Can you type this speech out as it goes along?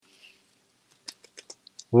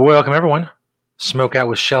Welcome, everyone. Smokeout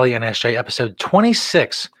with Shelly and SJ, episode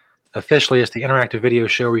 26. Officially, it's the interactive video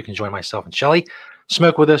show where you can join myself and Shelly,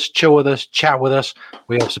 smoke with us, chill with us, chat with us.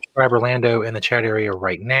 We have subscriber Lando in the chat area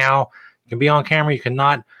right now. You can be on camera, you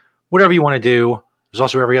cannot, whatever you want to do. There's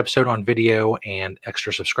also every episode on video and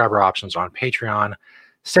extra subscriber options on Patreon,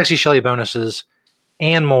 sexy Shelly bonuses,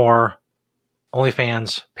 and more.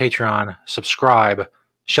 OnlyFans, Patreon, subscribe,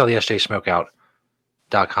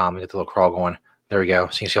 ShellySJSmokeout.com. Get the little crawl going. There we go.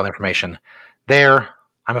 So you can see all the information there.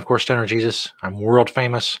 I'm, of course, Stoner Jesus. I'm world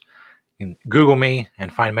famous. You can Google me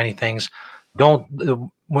and find many things. A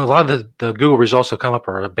lot of the Google results that come up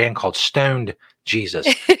are a band called Stoned Jesus.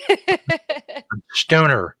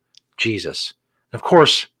 Stoner Jesus. And of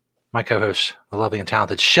course, my co-host, the lovely and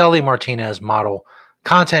talented Shelly Martinez, model,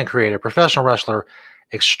 content creator, professional wrestler,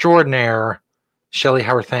 extraordinaire. Shelly,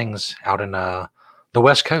 how are things out in the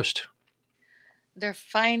West Coast? They're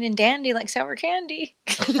fine and dandy like sour candy.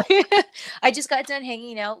 I just got done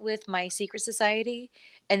hanging out with my secret society,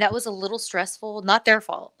 and that was a little stressful. Not their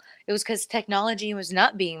fault. It was because technology was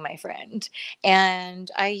not being my friend.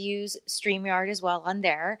 And I use StreamYard as well on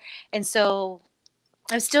there. And so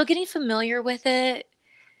I'm still getting familiar with it.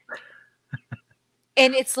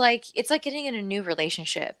 And it's like getting in a new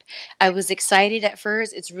relationship. I was excited at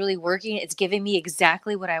first. It's really working. It's giving me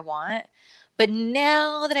exactly what I want. But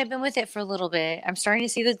now that I've been with it for a little bit, I'm starting to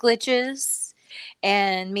see the glitches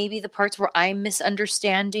and maybe the parts where I'm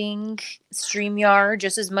misunderstanding StreamYard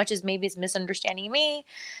just as much as maybe it's misunderstanding me.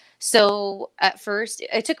 So at first,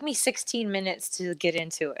 it took me 16 minutes to get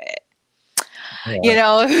into it.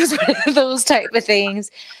 Yeah. It was one of those type of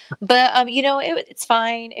things. But, it's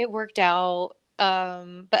fine. It worked out.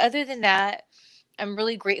 But other than that, I'm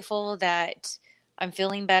really grateful that I'm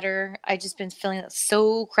feeling better. I just been feeling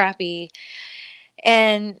so crappy.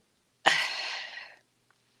 And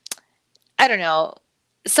I don't know,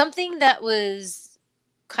 something that was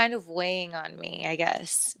kind of weighing on me, I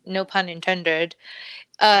guess, no pun intended.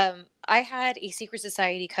 I had a secret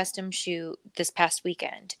society custom shoot this past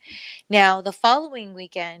weekend. Now, the following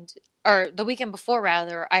weekend, or the weekend before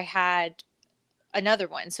rather, I had another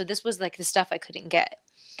one. So this was like the stuff I couldn't get.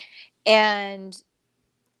 And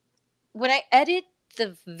when I edit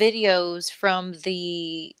the videos from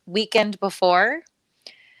the weekend before,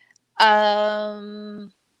 I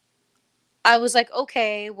was like,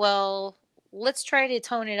 okay, well, let's try to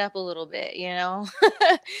tone it up a little bit,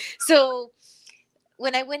 So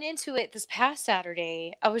when I went into it this past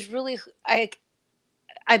Saturday, I've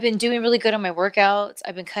been doing really good on my workouts.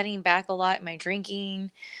 I've been cutting back a lot in my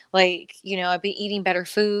drinking. I've been eating better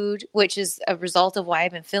food, which is a result of why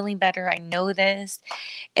I've been feeling better. I know this.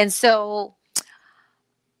 And so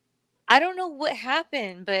I don't know what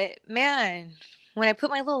happened, but man, when I put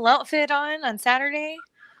my little outfit on Saturday,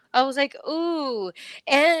 I was like, ooh.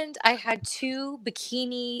 And I had 2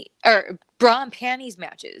 bikini or bra and panties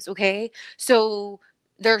matches. Okay. So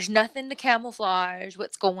there's nothing to camouflage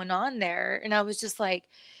what's going on there. And I was just like,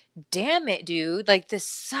 damn it, dude. Like, this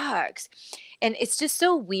sucks. And it's just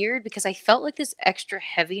so weird because I felt like this extra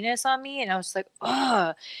heaviness on me. And I was like,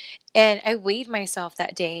 oh. And I weighed myself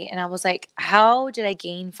that day and I was like, how did I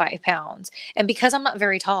gain 5 pounds? And because I'm not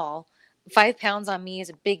very tall, 5 pounds on me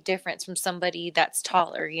is a big difference from somebody that's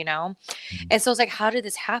taller, Mm-hmm. And so I was like, how did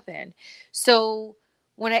this happen? So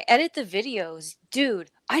when I edit the videos,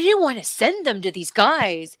 dude, I didn't want to send them to these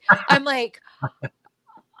guys. I'm like,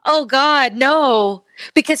 oh God, no.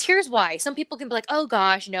 Because here's why. Some people can be like, oh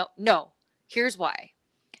gosh, no. Here's why.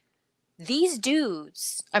 These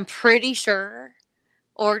dudes, I'm pretty sure,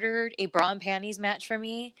 ordered a bra and panties match for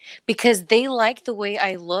me because they liked the way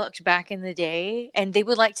I looked back in the day and they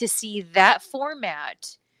would like to see that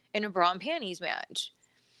format in a bra and panties match.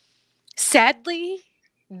 Sadly,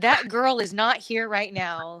 that girl is not here right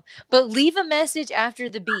now, but leave a message after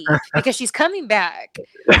the beep because she's coming back.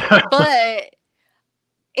 But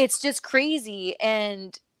it's just crazy.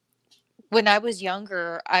 And when I was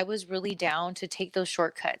younger, I was really down to take those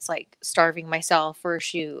shortcuts, like starving myself for a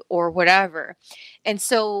shoot or whatever. And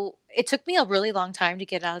so it took me a really long time to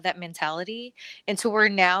get out of that mentality. And to where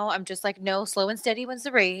now I'm just like, no, slow and steady wins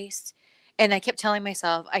the race. And I kept telling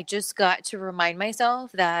myself, I just got to remind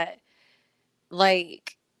myself that,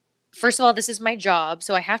 like, first of all, this is my job.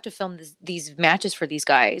 So I have to film these matches for these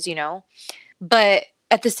guys, But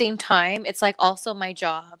at the same time, it's like also my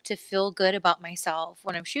job to feel good about myself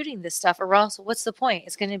when I'm shooting this stuff, or else what's the point?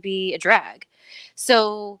 It's going to be a drag.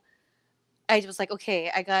 So I was like,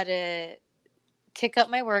 okay, I got to kick up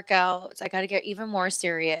my workouts. I got to get even more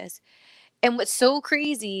serious. And what's so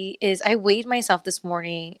crazy is I weighed myself this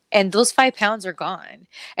morning and those 5 pounds are gone.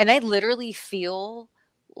 And I literally feel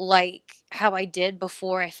like how I did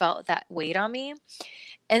before I felt that weight on me.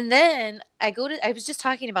 And then I was just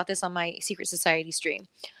talking about this on my Secret Society stream.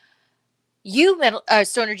 You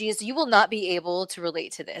Stoner G's, you will not be able to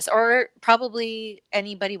relate to this, or probably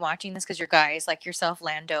anybody watching this because you're guys like yourself,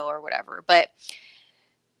 Lando, or whatever. But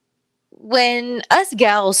when us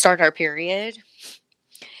gals start our period,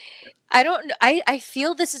 I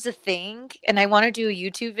feel this is a thing, and I want to do a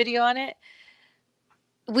YouTube video on it.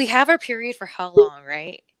 We have our period for how long,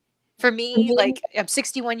 right? For me, like, I'm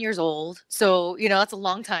 61 years old, so that's a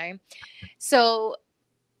long time. So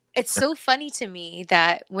it's so funny to me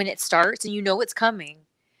that when it starts and it's coming,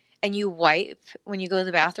 and you wipe when you go to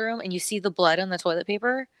the bathroom and you see the blood on the toilet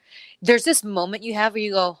paper, there's this moment you have where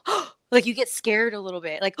you go, like, you get scared a little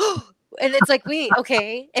bit, like, and it's like, wait,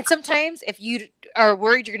 okay. And sometimes if you are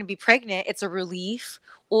worried you're going to be pregnant, it's a relief,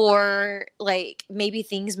 or like maybe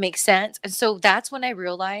things make sense. And so that's when I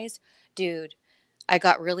realized, dude, I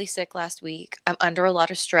got really sick last week. I'm under a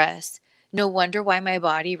lot of stress. No wonder why my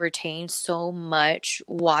body retained so much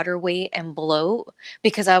water weight and bloat,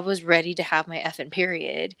 because I was ready to have my effing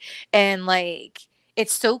period. And like,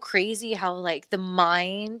 it's so crazy how like the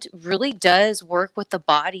mind really does work with the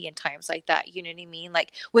body in times like that. You know what I mean?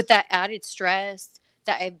 Like with that added stress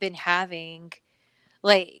that I've been having,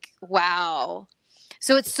 like, wow.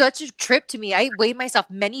 So it's such a trip to me. I weighed myself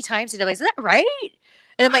many times today. Like, is that right?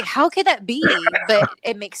 And I'm like, how could that be? But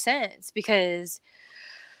it makes sense because,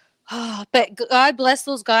 but God bless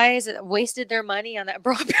those guys that wasted their money on that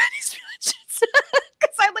broadband expansions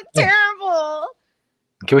because I look terrible.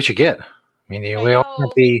 Get what you get. I mean, we all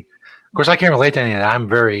can't be. Of course, I can't relate to any of that. I'm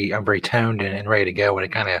very toned and ready to go when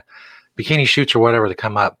it kind of bikini shoots or whatever that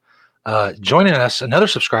come up. Joining us, another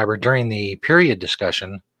subscriber during the period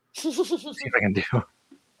discussion. Let's see if I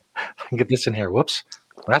can get this in here. Whoops,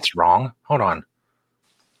 that's wrong. Hold on.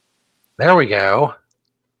 There we go.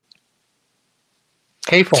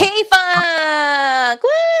 K-Funk. K-Funk!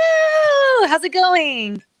 Woo! How's it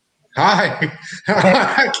going? Hi.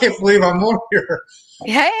 I can't believe I'm on here.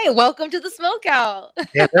 Hey, welcome to the Smokeout.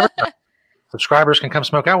 Yeah, subscribers can come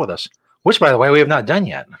smoke out with us, which, by the way, we have not done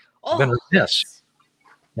yet. We've been remiss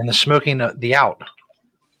in the smoking the out.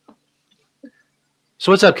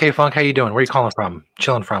 So what's up, K-Funk? How you doing? Where are you calling from?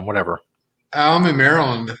 Chilling from? Whatever. I'm in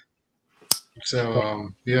Maryland. So,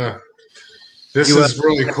 yeah. This is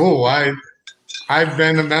really cool. I've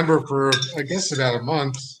been a member for, I guess, about a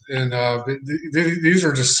month, and these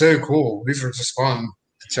are just so cool. These are just fun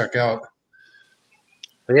to check out.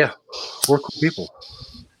 But yeah, we're cool people.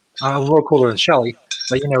 A little cooler than Shelly,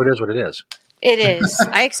 but it is what it is. It is.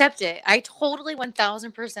 I accept it. I totally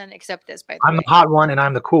 1,000% accept this, by the way. I'm the hot one, and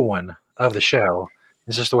I'm the cool one of the show.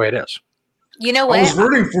 It's just the way it is. You know what? I was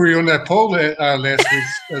rooting for you on that poll last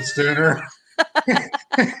week, Stoner.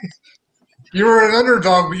 You were an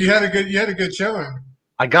underdog, but you had a good showing.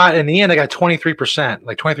 In the end, I got 23%,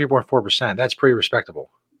 like 23.4%. That's pretty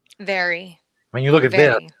respectable. Very. When you look at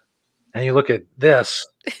this, and you look at this,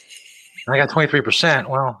 and I got 23%.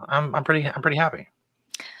 Well, I'm pretty happy.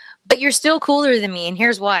 But you're still cooler than me, and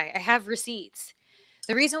here's why. I have receipts.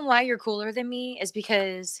 The reason why you're cooler than me is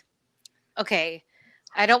because, okay,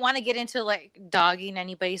 I don't want to get into like dogging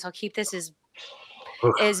anybody, so I'll keep this as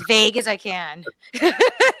vague as I can.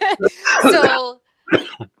 So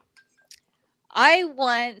I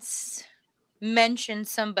once mentioned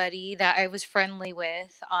somebody that I was friendly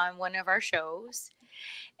with on one of our shows,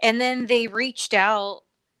 and then they reached out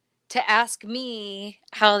to ask me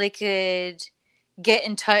how they could get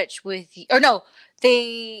in touch with you. Or no,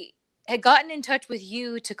 they had gotten in touch with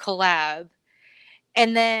you to collab,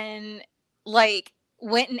 and then like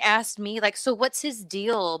went and asked me like, so what's his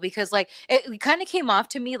deal? Because like it kind of came off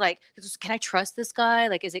to me like, can I trust this guy?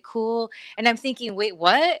 Like, is it cool? And I'm thinking, wait,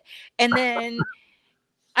 what? And then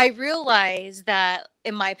I realized that,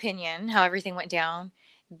 in my opinion, how everything went down,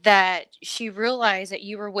 that she realized that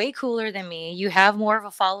you were way cooler than me. You have more of a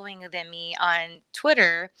following than me on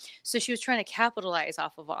Twitter. So she was trying to capitalize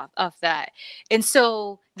off that. And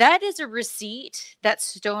so that is a receipt that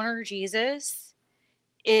Stoner Jesus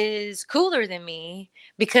is cooler than me,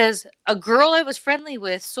 because a girl I was friendly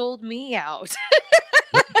with sold me out.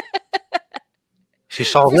 She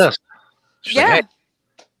saw this. She's yeah. like,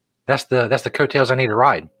 hey, that's the coattails I need to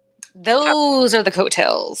ride. Those are the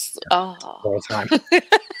coattails. Oh. All the time.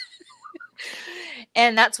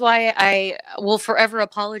 And that's why I will forever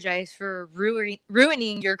apologize for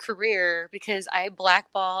ruining your career, because I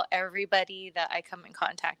blackball everybody that I come in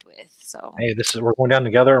contact with. So hey, we're going down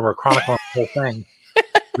together and we're chronicling the whole thing.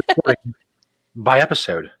 By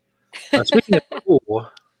episode. Speaking of cool,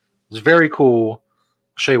 it's very cool.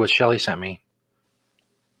 I'll show you what Shelly sent me.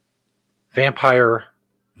 Vampire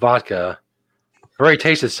vodka. I already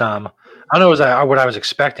tasted some. I don't know what I was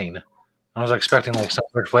expecting. I was expecting like some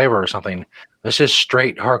weird flavor or something. This is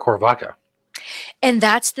straight hardcore vodka. And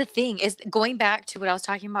that's the thing, is going back to what I was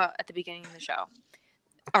talking about at the beginning of the show.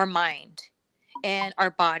 Our mind and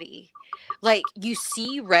our body. Like, you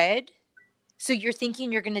see red, so you're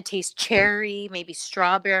thinking you're going to taste cherry, maybe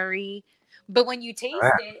strawberry. But when you taste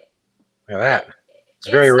it, Look at that. It's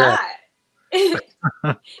very red.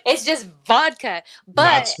 It's just vodka. But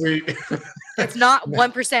not sweet. it's not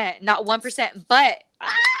 1%. Not 1%. But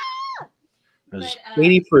It's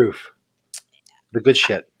 80 proof. The good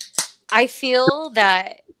shit. I feel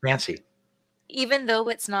that Fancy. even though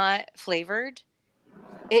it's not flavored,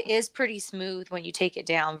 it is pretty smooth when you take it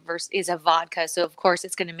down versus is a vodka. So of course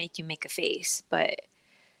it's going to make you make a face, but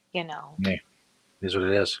you know. Yeah, it is what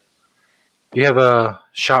it is. You have a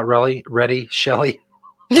shot ready, Shelly?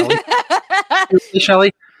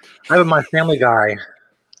 Shelly? I have my Family Guy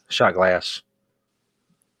shot glass.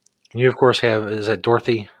 You of course have, is that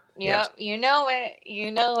Dorothy? Yep, yes. You know it.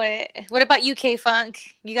 You know it. What about UK Funk?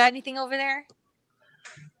 You got anything over there?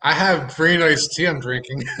 I have green iced tea I'm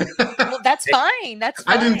drinking. Well, that's fine. That's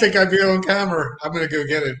fine. I didn't think I'd be on camera. I'm going to go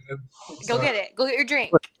get it. Go get it. Go get your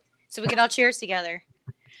drink so we can all cheers together.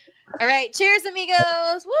 All right. Cheers,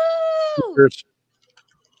 amigos. Woo! Cheers.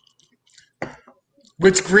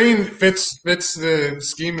 Which green fits the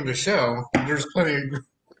scheme of the show. There's plenty of...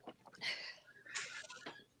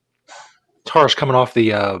 Tara's coming off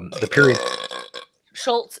the period.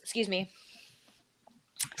 Schultz, excuse me.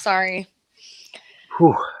 Sorry.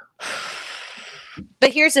 Whew.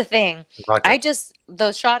 But here's the thing. Vodka.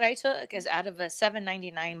 The shot I took is out of a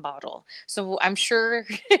 $7.99 bottle. So I'm sure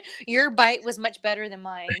your bite was much better than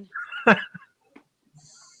mine.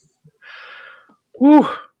 Whew.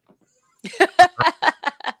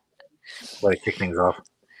 Let it kick things off.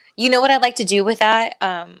 You know what I like to do with that?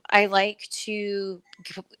 I like to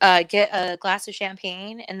get a glass of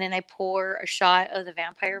champagne and then I pour a shot of the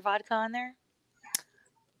vampire vodka on there.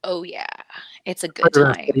 Oh, yeah. It's a good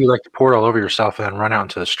time. You like to pour it all over yourself and then run out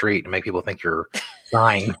into the street and make people think you're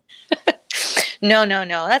dying. No.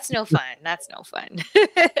 That's no fun. That's no fun.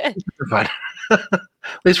 Fun. At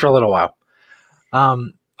least for a little while.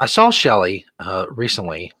 I saw, Shelly,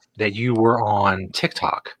 recently that you were on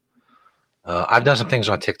TikTok. I've done some things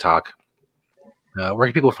on TikTok. Where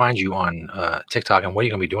can people find you on TikTok, and what are you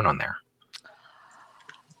going to be doing on there?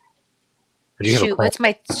 Shoot, what's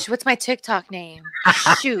my TikTok name?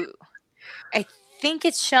 Shoot. I think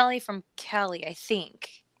it's Shelly from Kelly, I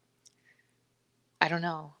think. I don't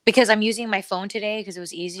know. Because I'm using my phone today because it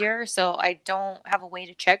was easier, so I don't have a way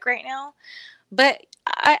to check right now. But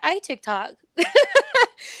I TikTok.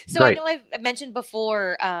 So right. I know I've mentioned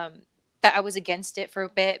before that I was against it for a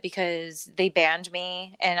bit because they banned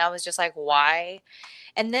me, and I was just like, why?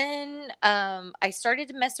 And then I started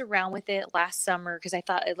to mess around with it last summer because I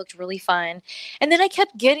thought it looked really fun. And then I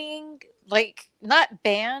kept getting, like, not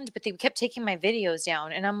banned, but they kept taking my videos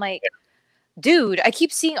down. And I'm like, dude, I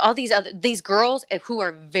keep seeing all these girls who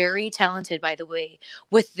are very talented, by the way,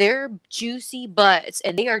 with their juicy butts,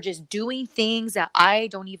 and they are just doing things that I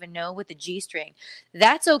don't even know with the G-string.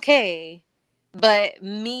 That's okay. But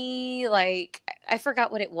me, like, I forgot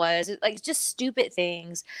what it was. Like, just stupid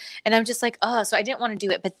things. And I'm just like, oh, so I didn't want to do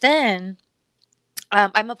it. But then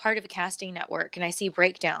I'm a part of a casting network, and I see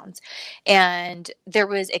breakdowns. And there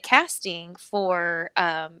was a casting for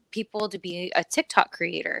people to be a TikTok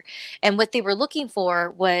creator. And what they were looking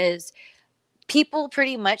for was people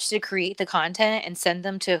pretty much to create the content and send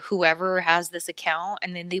them to whoever has this account.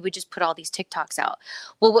 And then they would just put all these TikToks out.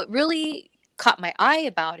 Well, what really caught my eye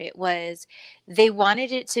about it was they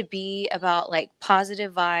wanted it to be about like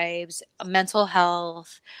positive vibes, mental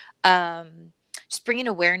health, just bringing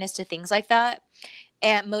awareness to things like that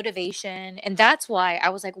and motivation. And that's why I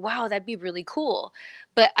was like, wow, that'd be really cool.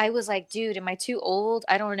 But I was like, dude, am I too old?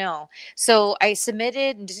 I don't know. So I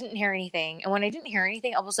submitted and didn't hear anything. And when I didn't hear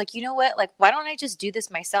anything, I was like, you know what? Like, why don't I just do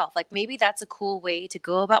this myself? Like, maybe that's a cool way to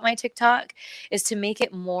go about my TikTok, is to make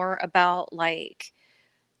it more about like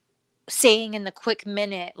saying in the quick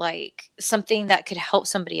minute, like something that could help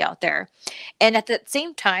somebody out there. And at the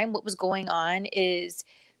same time, what was going on is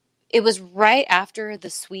it was right after the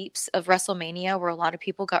sweeps of WrestleMania where a lot of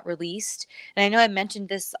people got released. And I know I mentioned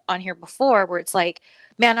this on here before where it's like,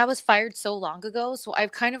 man, I was fired so long ago. So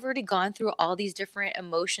I've kind of already gone through all these different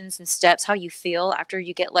emotions and steps, how you feel after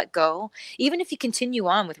you get let go. Even if you continue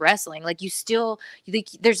on with wrestling, like you still, like,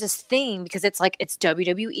 there's this thing because it's like, it's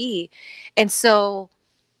WWE. And so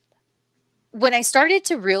when I started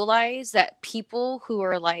to realize that people who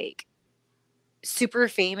are like super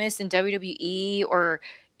famous in WWE or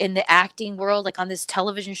in the acting world, like on this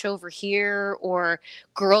television show over here, or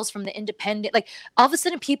girls from the independent, like all of a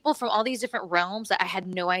sudden people from all these different realms that I had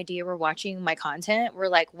no idea were watching my content were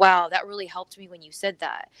like, wow, that really helped me when you said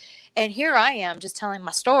that. And here I am just telling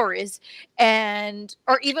my stories. And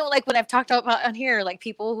or even like when I've talked about on here, like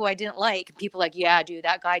people who I didn't like, people like, yeah, dude,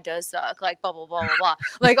 that guy does suck, like blah blah blah blah blah.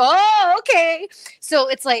 Like, oh, okay. So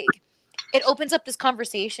it's like it opens up this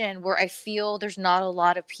conversation where I feel there's not a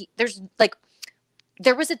lot of there's like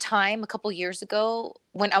there was a time a couple years ago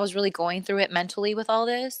when I was really going through it mentally with all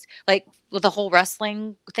this, like with the whole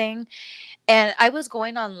wrestling thing. And I was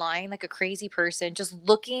going online like a crazy person, just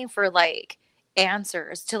looking for like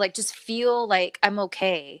answers to like just feel like I'm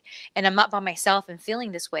okay and I'm not by myself and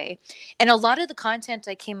feeling this way. And a lot of the content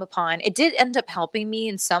I came upon, it did end up helping me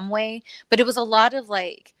in some way, but it was a lot of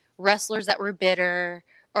like wrestlers that were bitter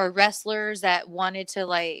or wrestlers that wanted to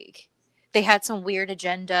like, they had some weird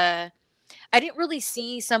agenda. I didn't really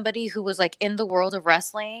see somebody who was like in the world of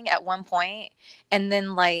wrestling at one point and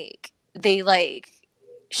then like they like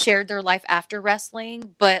shared their life after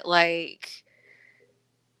wrestling, but like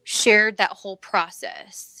shared that whole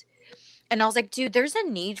process. And I was like, dude, there's a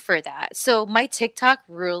need for that. So my TikTok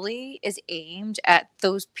really is aimed at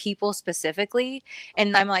those people specifically.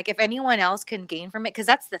 And I'm like, if anyone else can gain from it, because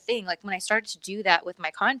that's the thing. Like when I started to do that with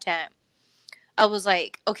my content, I was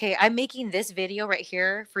like, okay, I'm making this video right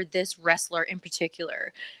here for this wrestler in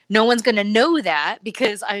particular. No one's going to know that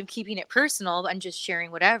because I'm keeping it personal. I'm just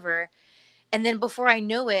sharing whatever. And then before I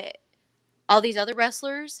know it, all these other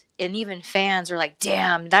wrestlers and even fans are like,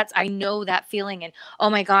 damn, I know that feeling. And oh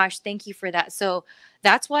my gosh, thank you for that. So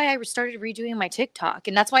that's why I started redoing my TikTok.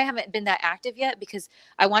 And that's why I haven't been that active yet, because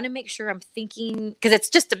I want to make sure I'm thinking, because it's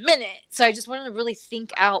just a minute. So I just want to really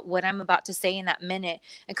think out what I'm about to say in that minute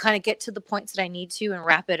and kind of get to the points that I need to and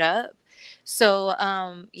wrap it up. So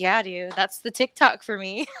yeah, dude, that's the TikTok for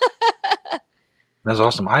me. That's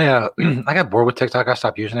awesome. I I got bored with TikTok. I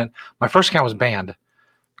stopped using it. My first account was banned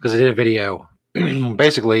because I did a video.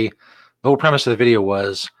 Basically, the whole premise of the video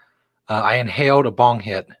was I inhaled a bong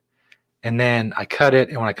hit, and then I cut it.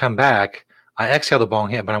 And when I come back, I exhale the bong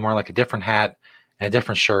hit, but I'm wearing like a different hat and a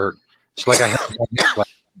different shirt. So like I had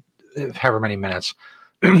like however many minutes.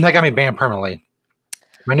 That got me banned permanently.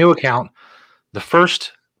 My new account, the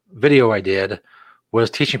first video I did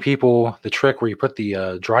was teaching people the trick where you put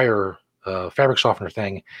the dryer fabric softener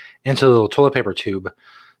thing into the little toilet paper tube.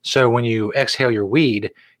 So when you exhale your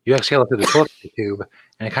weed, you exhale it through the toilet paper tube,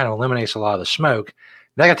 and it kind of eliminates a lot of the smoke.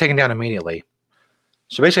 That got taken down immediately.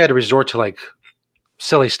 So basically, I had to resort to like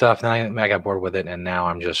silly stuff. And I got bored with it, and now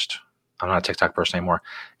I'm not a TikTok person anymore.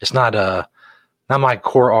 It's not my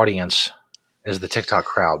core audience is the TikTok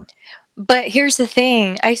crowd. But here's the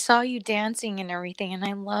thing. I saw you dancing and everything, and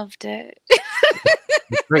I loved it.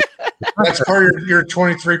 Great. That's part of your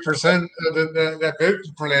 23% of that bit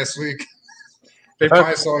for last week. They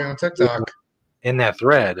probably saw you on TikTok. In that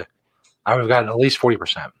thread, I would have gotten at least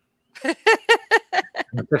 40%. I'm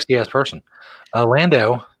a 60-ass person.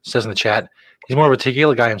 Lando says in the chat, he's more of a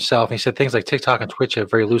tequila guy himself. And he said things like TikTok and Twitch have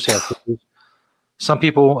very loose attitudes. Some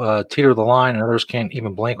people teeter the line, and others can't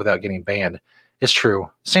even blink without getting banned. It's true.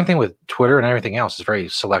 Same thing with Twitter and everything else. Is very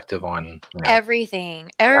selective on everything.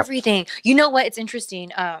 You know what? It's interesting.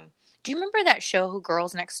 Do you remember that show,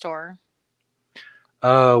 Girls Next Door?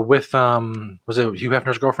 With was it Hugh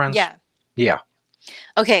Hefner's girlfriends? Yeah.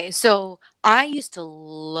 Okay, so I used to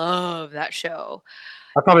love that show.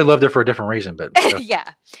 I probably loved it for a different reason, but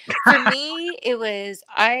yeah. For me,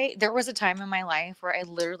 there was a time in my life where I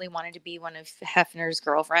literally wanted to be one of Hefner's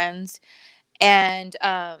girlfriends. And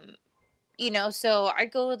so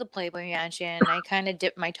I'd go to the Playboy Mansion, I kind of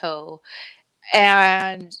dipped my toe.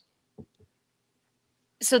 And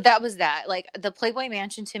so that was that. Like the Playboy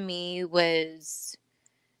Mansion to me was,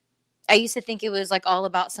 I used to think it was like all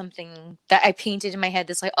about something that I painted in my head.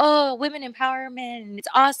 This like, oh, women empowerment, and it's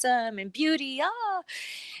awesome, and beauty.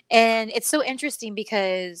 And it's so interesting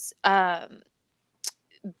because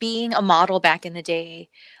being a model back in the day,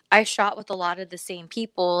 I shot with a lot of the same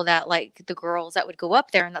people that like the girls that would go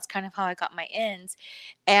up there. And that's kind of how I got my ends.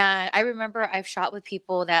 And I remember I've shot with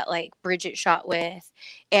people that like Bridget shot with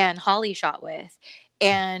and Holly shot with.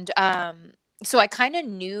 And so I kind of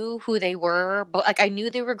knew who they were, but like I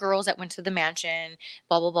knew they were girls that went to the mansion,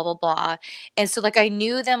 blah, blah, blah, blah, blah. And so like I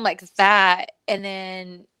knew them like that. And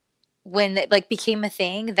then when it like became a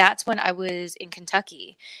thing, that's when I was in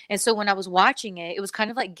Kentucky. And so when I was watching it, it was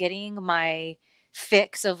kind of like getting my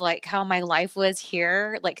fix of like how my life was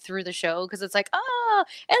here, like through the show. Cause it's like, oh,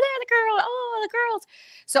 and then the girls.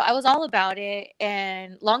 So I was all about it.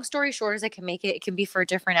 And long story short, as I can make it, it can be for a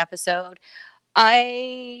different episode.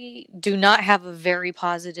 I do not have a very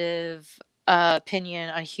positive opinion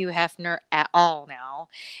on Hugh Hefner at all now.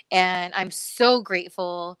 And I'm so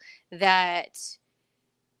grateful that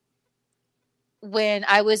when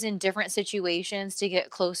I was in different situations to get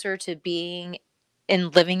closer to being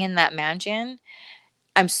and living in that mansion,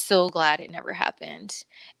 I'm so glad it never happened.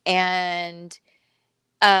 And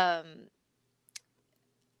um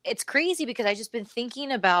it's crazy because I just been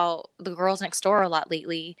thinking about the girls next door a lot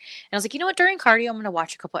lately. And I was like, you know what, during cardio I'm gonna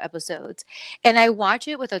watch a couple episodes. And I watch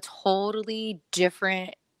it with a totally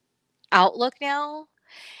different outlook now.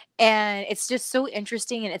 And it's just so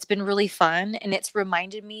interesting and it's been really fun. And it's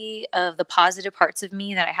reminded me of the positive parts of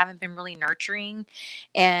me that I haven't been really nurturing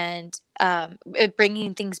and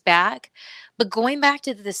bringing things back. But going back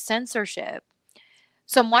to the censorship,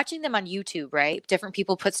 so I'm watching them on YouTube, right? Different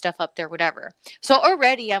people put stuff up there, whatever. So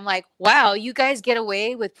already I'm like, wow, you guys get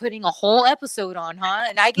away with putting a whole episode on, huh?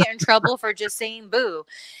 And I get in trouble for just saying boo.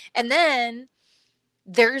 And then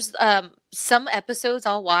there's some episodes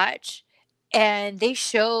I'll watch and they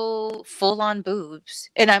show full on boobs.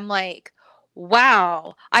 And I'm like,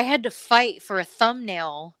 wow, I had to fight for a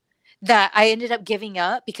thumbnail that I ended up giving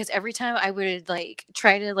up because every time I would like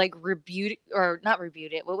try to like rebuke or not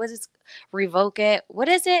rebuke it, what was it? Revoke it. What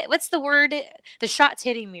is it? What's the word? The shot's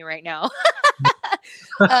hitting me right now.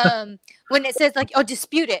 When it says like, oh,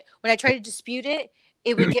 dispute it. When I try to dispute it,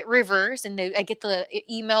 it would get reversed and I get the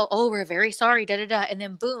email, oh, we're very sorry, da da da. And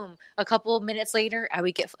then boom, a couple of minutes later, it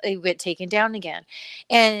would get taken down again.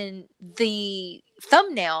 And the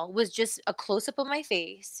thumbnail was just a close up of my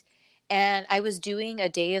face. And I was doing a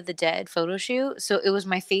Day of the Dead photo shoot. So it was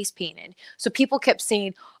my face painted. So people kept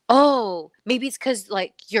saying, oh, maybe it's because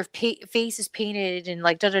like your face is painted and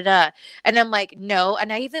like da da da. And I'm like, no.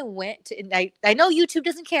 And I even went to, and I know YouTube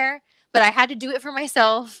doesn't care, but I had to do it for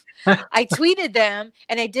myself. I tweeted them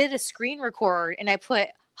and I did a screen record and I put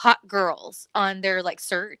hot girls on their like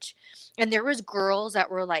search. And there was girls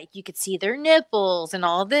that were like, you could see their nipples and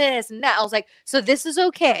all this and that. I was like, so this is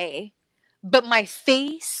okay. But my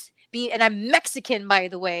face and I'm Mexican, by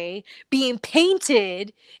the way, being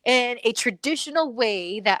painted in a traditional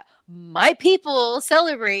way that my people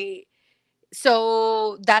celebrate.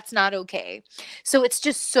 So that's not okay. So it's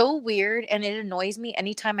just so weird. And it annoys me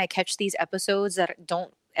anytime I catch these episodes that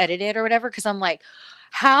don't edit it or whatever. Cause I'm like,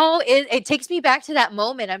 it takes me back to that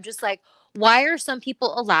moment. I'm just like, why are some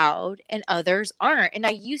people allowed and others aren't? And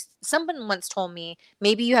someone once told me,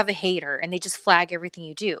 maybe you have a hater and they just flag everything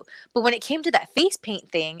you do. But when it came to that face paint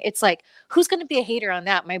thing, it's like, who's going to be a hater on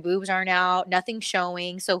that? My boobs aren't out, nothing's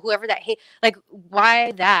showing. So whoever that like,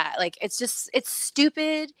 why that? Like, it's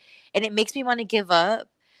stupid and it makes me want to give up.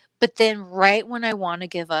 But then right when I want to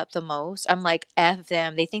give up the most, I'm like, F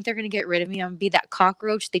them. They think they're going to get rid of me. I'm going to be that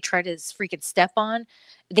cockroach they try to freaking step on.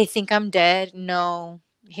 They think I'm dead. No,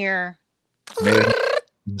 here.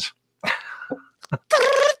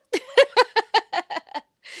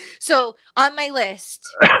 So on my list,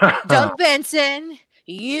 Doug Benson,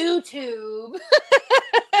 YouTube,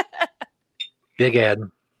 Big Ed,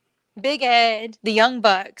 the Young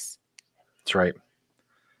Bucks. That's right.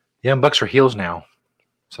 Young Bucks are heels now,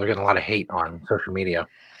 so they're getting a lot of hate on social media.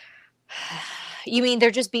 You mean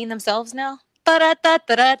they're just being themselves now?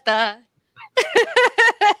 Da-da-da-da-da-da.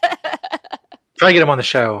 Try to get them on the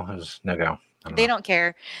show. It was no go. They don't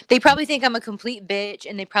care. They probably think I'm a complete bitch,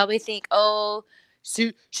 and they probably think, oh,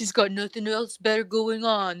 see, she's got nothing else better going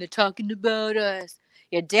on. They're talking about us.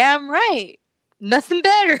 You're damn right. Nothing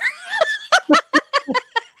better.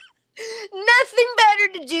 Nothing better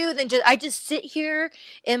to do than I just sit here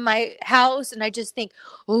in my house and I just think,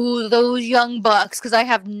 oh, those young bucks, because I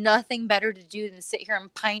have nothing better to do than sit here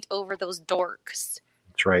and pint over those dorks.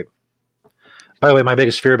 That's right. By the way, my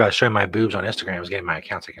biggest fear about showing my boobs on Instagram was getting my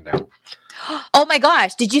account taken down. Oh my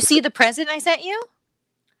gosh. Did you see the present I sent you?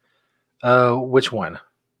 Which one?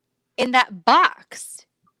 In that box.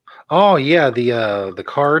 Oh yeah, the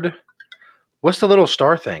card. What's the little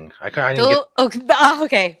star thing? I didn't get...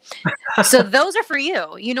 Okay. So those are for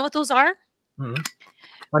you. You know what those are? Mm-hmm.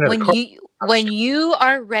 When you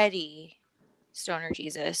are ready, Stoner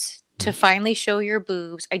Jesus, to finally show your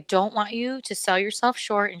boobs, I don't want you to sell yourself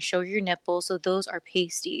short and show your nipples. So those are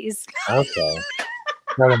pasties. Okay.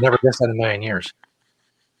 I would have never guessed that in a million years.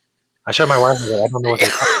 I showed my wife that. I don't know what they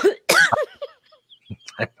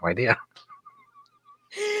I have no idea.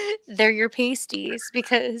 They're your pasties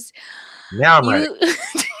because now I'm ready.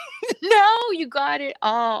 No, you got it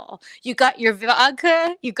all. You got your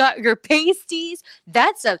vodka, you got your pasties.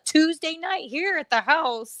 That's a Tuesday night here at the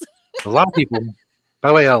house. A lot of people. By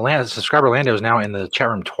the way, subscriber Lando is now in the chat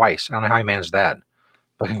room twice. I don't know how he managed that,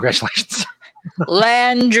 but congratulations.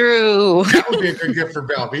 Landrew. That would be a good gift for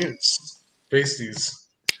Valvinus. Pasties.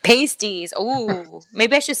 Pasties. Oh,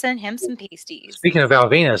 maybe I should send him some pasties. Speaking of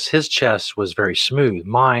Valvinus, his chest was very smooth.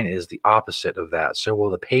 Mine is the opposite of that. So will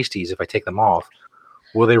the pasties, if I take them off,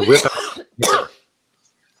 will they rip out? Well,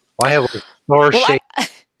 I have a star shape.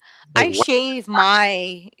 I shave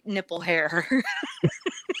my nipple hair.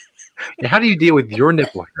 How do you deal with your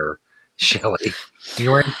nipple hair, Shelly?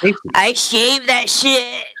 You're wearing pasties. I shave that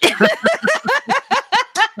shit.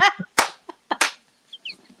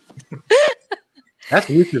 That's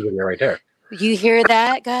a YouTube video right there. You hear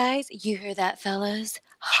that, guys? You hear that, fellas?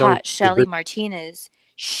 Hot Shelly Martinez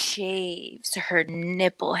shaves her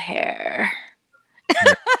nipple hair.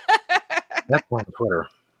 That's on Twitter.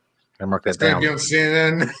 I mark that It's going down. to be on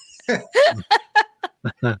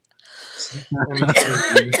CNN.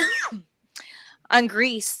 On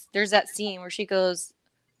Grease, there's that scene where she goes,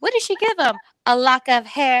 what did she give him? A lock of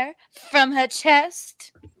hair from her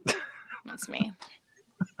chest? That's me.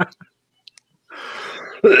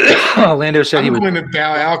 Lando said I'm going to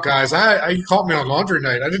bow out, guys. You caught me on laundry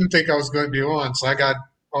night. I didn't think I was going to be on, so I got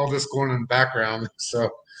all this going in the background. So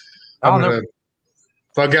I'm going to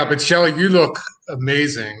bug out. But Shelly, you look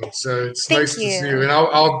amazing. So it's nice to see you. And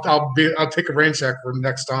I'll take a rain check for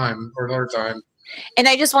next time or another time. And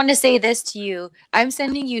I just want to say this to you. I'm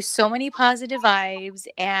sending you so many positive vibes,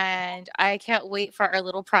 and I can't wait for our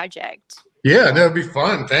little project. Yeah, that'd be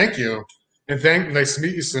fun. Thank you. And nice to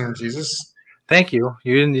meet you, Senator Jesus. Thank you.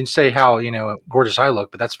 You didn't say how gorgeous I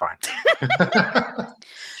look, but that's fine.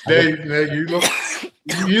 You look.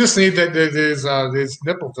 You just need these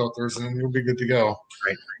nipple filters, and you'll be good to go.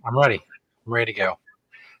 Right. I'm ready. I'm ready to go.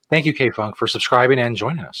 Thank you, K-Funk, for subscribing and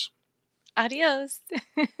joining us. Adios.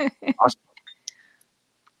 Awesome.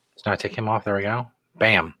 So now I take him off. There we go.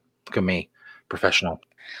 Bam. Look at me. Professional.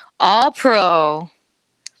 All pro.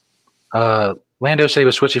 Lando said he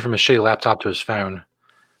was switching from his shitty laptop to his phone.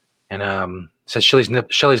 And says Shelly's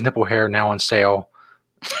nipple hair now on sale.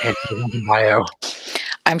 And bio.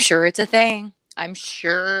 I'm sure it's a thing.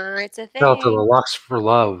 Sell to the Locks for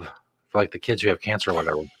Love for like the kids who have cancer or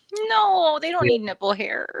whatever. No, they don't need nipple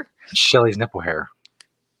hair. Shelly's nipple hair.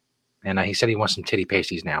 And he said he wants some titty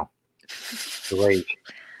pasties now. Great.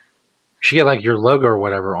 You should get like your logo or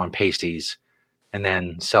whatever on pasties and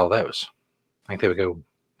then sell those. I think they would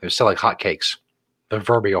sell like hotcakes, the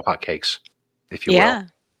proverbial hotcakes, if you will.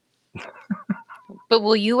 But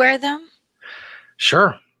will you wear them?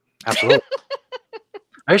 Sure. Absolutely.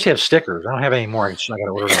 I used to have stickers. I don't have any more. I got to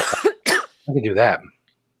order them. I can do that.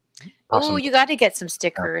 Oh, you got to get some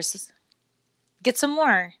stickers. Get some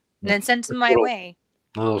more. And then send them my way.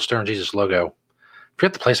 The little Stern Jesus logo. I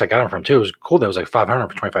forget the place I got them from too. It was cool. That was like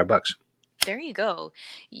 $500 for $25. There you go.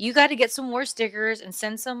 You got to get some more stickers and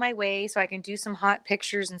send some my way so I can do some hot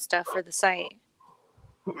pictures and stuff for the site.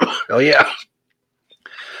 Oh, yeah.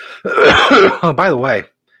 Oh, by the way,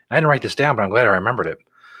 I didn't write this down, but I'm glad I remembered it.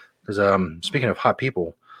 Because speaking of hot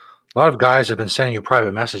people, a lot of guys have been sending you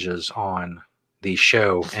private messages on the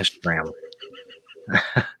show Instagram.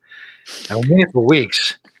 And I'm waiting for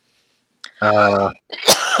weeks.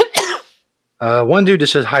 One dude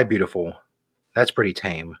just says, "Hi, beautiful." That's pretty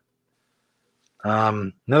tame.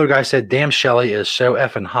 Another guy said, "Damn, Shelly is so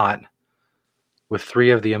effing hot," with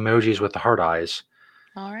 3 of the emojis with the heart eyes.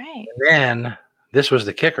 All right. And then this was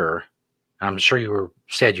the kicker. I'm sure you were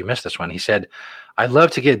sad you missed this one. He said, "I'd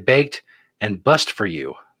love to get baked and bust for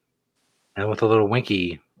you," and with a little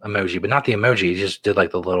winky emoji, but not the emoji. He just did like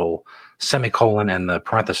the little semicolon and the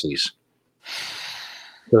parentheses.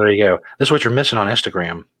 So there you go. This is what you're missing on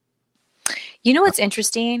Instagram. You know what's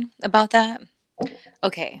interesting about that?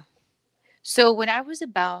 Okay. So when I was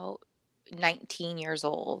about 19 years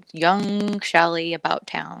old, young Shelly about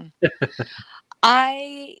town,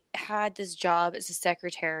 I had this job as a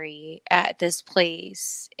secretary at this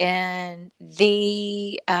place, and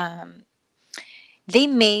they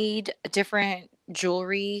made different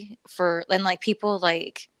jewelry for, and like people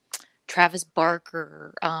like Travis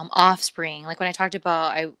Barker, Offspring. Like when I talked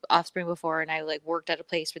about Offspring before, and I like worked at a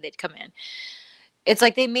place where they'd come in. It's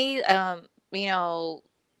like they made,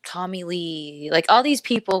 Tommy Lee, like all these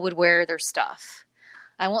people would wear their stuff.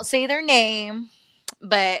 I won't say their name,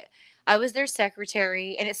 but I was their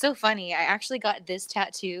secretary, and it's so funny. I actually got this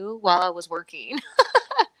tattoo while I was working.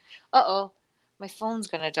 Uh-oh. My phone's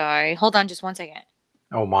going to die. Hold on just one second.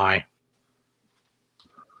 Oh, my.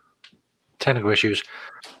 Technical issues.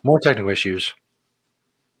 More technical issues.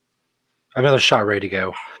 Another shot ready to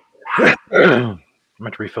go. I'm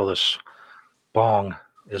meant to refill this bong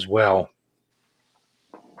as well.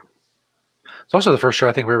 It's also the first show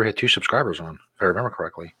I think we ever hit 2 subscribers on, if I remember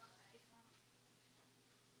correctly.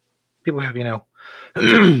 People have,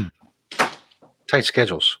 tight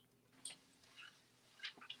schedules.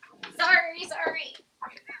 Sorry.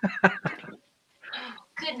 Oh,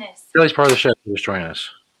 goodness. Shelly's part of the show. Who's joining us?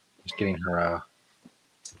 Just getting her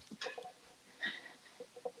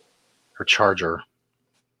charger.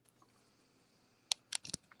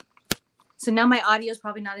 So now my audio is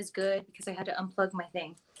probably not as good because I had to unplug my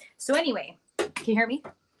thing. So anyway, can you hear me?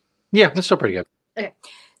 Yeah, that's still pretty good. Okay.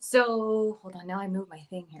 So hold on. Now I move my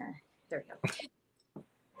thing here. There we go.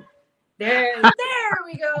 There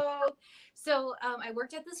we go. So I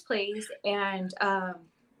worked at this place, and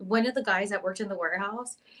one of the guys that worked in the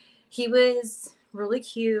warehouse, he was really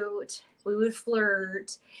cute. We would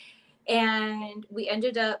flirt, and we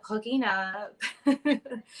ended up hooking up. And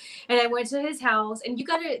I went to his house, and you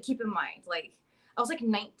got to keep in mind, like, I was like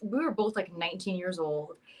we were both like 19 years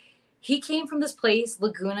old. He came from this place,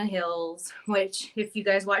 Laguna Hills, which, if you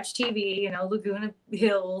guys watch TV, Laguna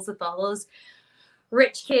Hills with all those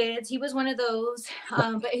rich kids. He was one of those,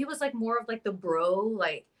 but he was like more of like the bro.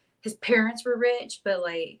 Like, his parents were rich, but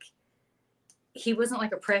like he wasn't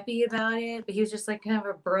like a preppy about it. But he was just like kind of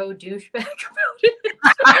a bro douchebag about it.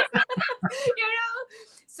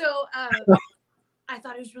 So I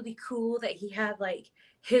thought it was really cool that he had like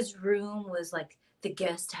his room was like the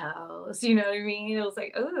guest house. You know what I mean? It was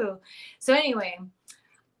like, oh. So anyway,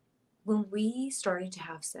 when we started to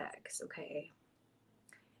have sex, okay.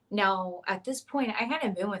 Now, at this point, I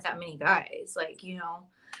hadn't been with that many guys, like,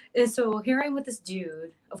 And so here I'm with this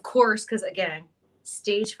dude, of course, because, again,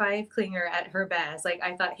 stage 5 clinger at her best. Like,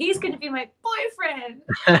 I thought, he's going to be my boyfriend.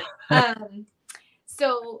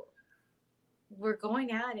 So we're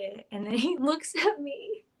going at it, and then he looks at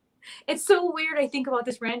me. It's so weird. I think about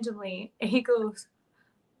this randomly. And he goes,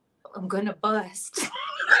 I'm going to bust. Who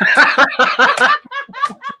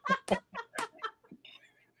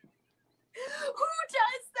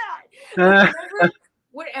does that?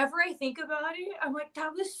 Whenever I think about it, I'm like,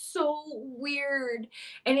 that was so weird.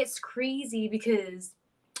 And it's crazy because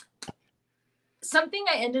something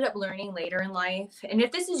I ended up learning later in life, and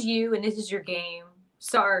if this is you and this is your game,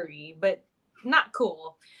 sorry, but not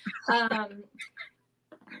cool.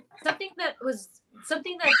 Something that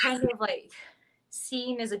kind of like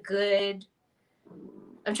seen as a good,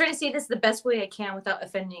 I'm trying to say this the best way I can without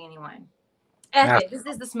offending anyone. This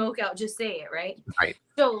is the Smokeout, just say it, right? Right.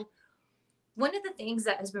 So one of the things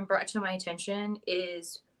that has been brought to my attention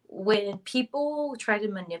is when people try to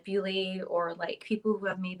manipulate, or like people who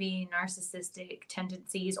have maybe narcissistic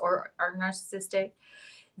tendencies or are narcissistic,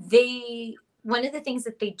 one of the things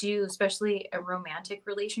that they do, especially in romantic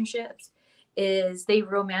relationships, is they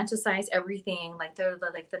romanticize everything like they're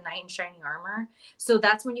the knight in shining armor. So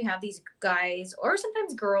that's when you have these guys, or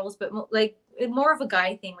sometimes girls, but like more of a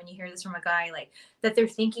guy thing when you hear this from a guy, like that they're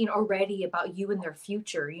thinking already about you and their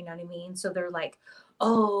future, you know what I mean? So they're like,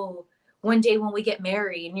 oh, one day when we get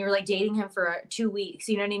married, and you're like dating him for 2 weeks,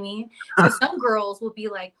 you know what I mean? So some girls will be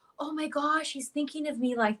like, oh my gosh, he's thinking of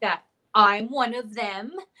me like that. I'm one of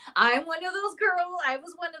them. I'm one of those girls. I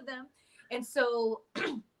was one of them. And so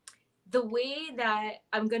the way that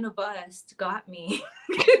I'm gonna bust got me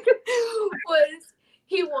was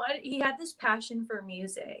he had this passion for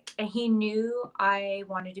music, and he knew I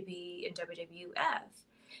wanted to be in WWF,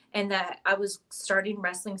 and that I was starting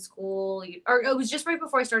wrestling school, or it was just right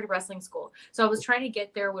before I started wrestling school. So I was trying to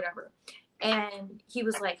get there, whatever. And he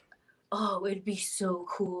was like, oh, it'd be so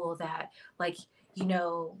cool that, like,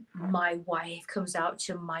 my wife comes out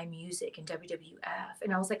to my music in WWF.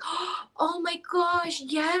 And I was like, oh my gosh,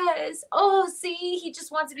 yes. Oh, see, he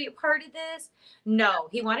just wants to be a part of this. No,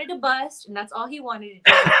 he wanted to bust, and that's all he wanted to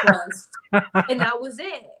do was bust. And that was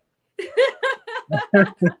it.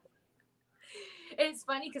 And it's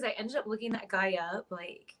funny because I ended up looking that guy up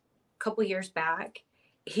like a couple years back.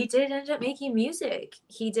 He did end up making music.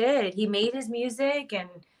 He did. He made his music, and,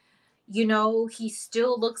 he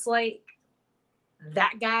still looks like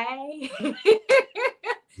that guy. The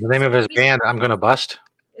name of his band, I'm Gonna Bust.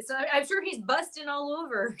 So I'm sure he's busting all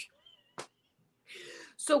over.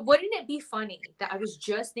 So wouldn't it be funny that I was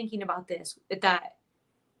just thinking about this, that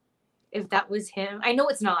if that was him? I know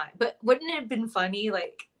it's not, but wouldn't it have been funny?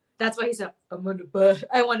 Like, that's why he said, I'm gonna bust.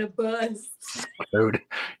 I want to bust. Dude, you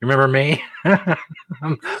remember me? Yeah,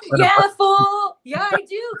 fool. Yeah, I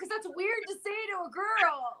do, because that's weird to say to a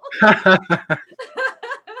girl.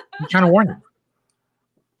 I'm trying to warn you.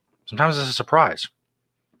 Sometimes it's a surprise.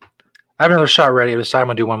 I have another shot ready. I decided I'm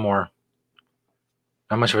going to do one more.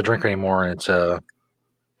 Not much of a drinker anymore. And it's a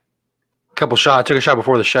couple shots. I took a shot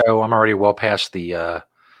before the show. I'm already well past the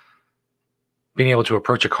being able to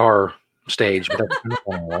approach a car stage. But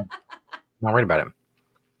I'm not worried about it.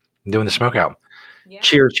 I'm doing the Smokeout. Yeah.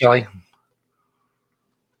 Cheers, Shelly.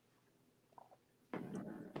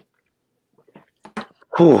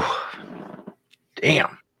 Whew.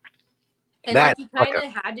 Damn. And That like you kind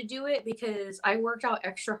of had to do it because I worked out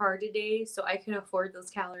extra hard today, so I can afford those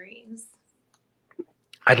calories.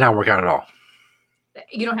 I did not work out at all.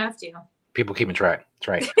 You don't have to. People keeping track. That's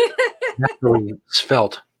right. Naturally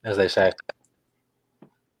svelte, as they say.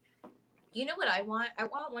 You know what I want? I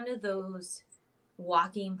want one of those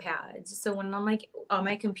walking pads. So when I'm like on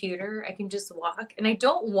my computer, I can just walk. And I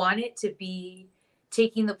don't want it to be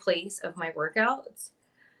taking the place of my workouts.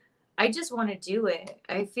 I just want to do it.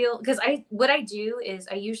 I feel because what I do is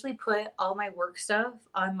I usually put all my work stuff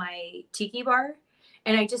on my tiki bar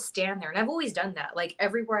and I just stand there. And I've always done that. Like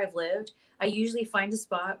everywhere I've lived, I usually find a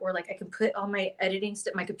spot where like I can put all my editing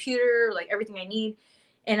stuff, my computer, like everything I need.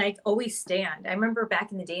 And I always stand. I remember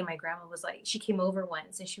back in the day, my grandma was like, she came over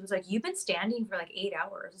once and she was like, "You've been standing for like 8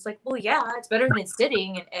 hours." It's like, well, yeah, it's better than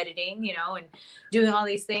sitting and editing, and doing all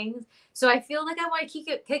these things. So I feel like I want to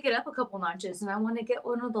kick it up a couple notches and I want to get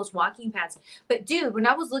one of those walking pads. But dude, when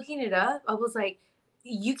I was looking it up, I was like,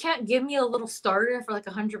 you can't give me a little starter for like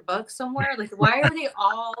 $100 somewhere. Like, why are they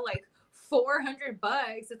all like $400?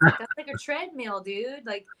 It's like, that's like a treadmill, dude.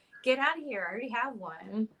 Like, get out of here. I already have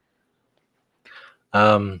one.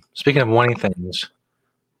 Speaking of wanting things,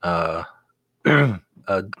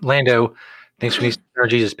 Lando thinks we need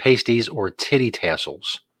Jesus pasties or titty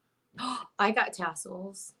tassels. I got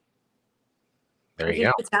tassels. There you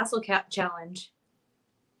go. The tassel challenge.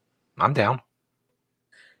 I'm down.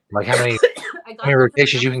 Like how many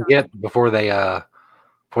rotations you can get before they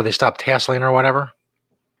stop tasseling or whatever.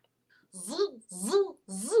 Zoo, zoo,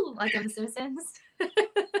 zoo, like in The Simpsons.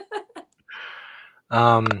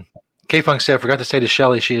 K-Funk said, "Forgot to say to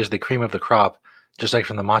Shelly, she is the cream of the crop, just like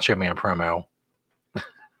from the Macho Man promo."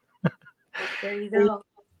 There you go.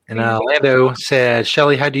 And Lando said,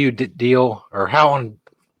 "Shelly, how do you deal, or how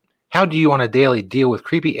do you on a daily deal with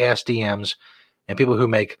creepy ass DMs and people who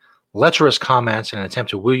make lecherous comments in an attempt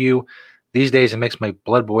to woo you? These days, it makes my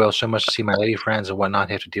blood boil so much to see my lady friends and whatnot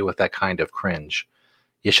have to deal with that kind of cringe."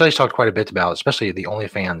 Yeah, Shelly's talked quite a bit about, especially the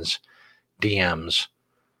OnlyFans DMs.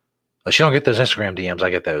 She don't get those Instagram DMs. I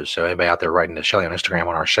get those. So anybody out there writing to Shelly on Instagram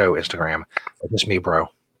on our show Instagram, it's just me, bro.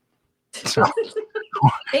 So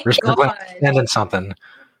sending something.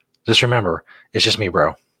 Just remember, it's just me,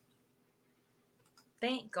 bro.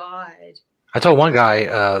 Thank God. I told one guy,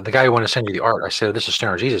 the guy who wanted to send you the art, I said, "This is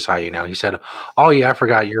Stoner Jesus. How you know?" He said, "Oh yeah, I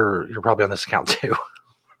forgot you're probably on this account too."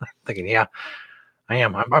 Thinking, yeah, I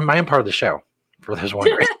am. I am part of the show. For those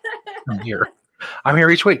wondering, I'm here. I'm here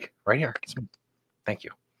each week, right here. Thank you.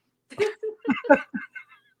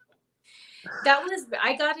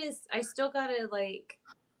 I still gotta like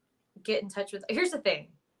get in touch with. Here's the thing.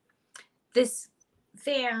 This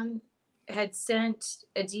fan had sent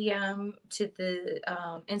a DM to the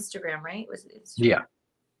Instagram, right? Was it Instagram? Yeah.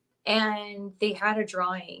 And they had a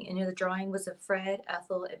drawing, and the drawing was of Fred,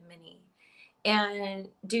 Ethel, and Minnie. And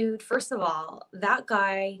dude, first of all, that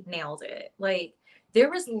guy nailed it. Like there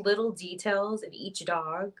was little details in each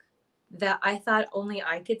dog that I thought only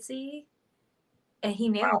I could see, and he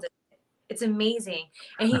nailed it. It's amazing.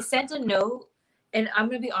 And he sent a note, and I'm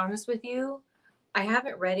gonna be honest with you, I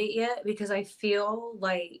haven't read it yet because I feel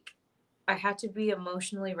like I have to be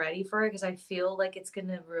emotionally ready for it because I feel like it's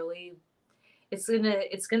gonna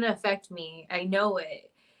affect me. I know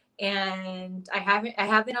it. And I have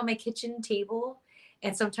it on my kitchen table,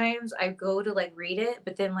 and sometimes I go to like read it,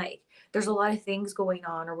 but then like there's a lot of things going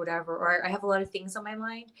on or whatever, or I have a lot of things on my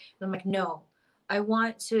mind, and I'm like, no, I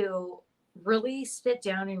want to really sit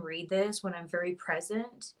down and read this when I'm very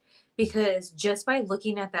present, because just by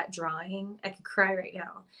looking at that drawing, I could cry right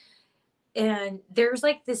now. And there's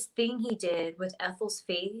like this thing he did with Ethel's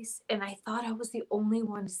face, and I thought I was the only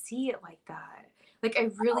one to see it like that. Like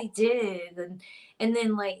I really did. And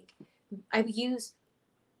then like I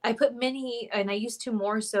put Minnie, and I used to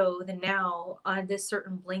more so than now, on this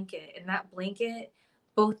certain blanket. And that blanket,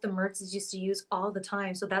 both the Mertzes used to use all the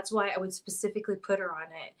time. So that's why I would specifically put her on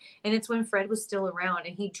it. And it's when Fred was still around,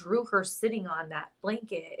 and he drew her sitting on that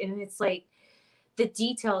blanket. And it's like the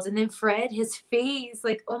details. And then Fred, his face,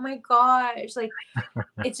 like, oh my gosh, like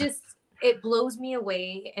it blows me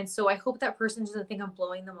away. And so I hope that person doesn't think I'm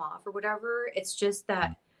blowing them off or whatever. It's just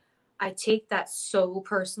that I take that so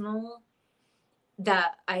personal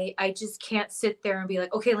that I just can't sit there and be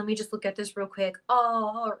like, okay, let me just look at this real quick.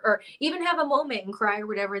 Oh, or even have a moment and cry or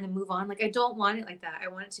whatever and then move on. Like, I don't want it like that. I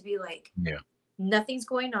want it to be like, nothing's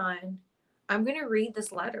going on. I'm going to read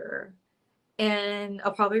this letter, and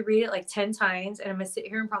I'll probably read it like 10 times, and I'm going to sit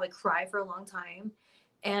here and probably cry for a long time.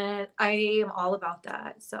 And I am all about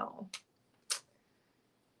that. So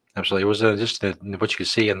Absolutely. It was just what you could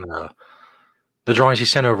see in the drawings he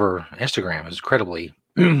sent over Instagram. It was incredibly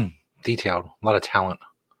detailed. A lot of talent.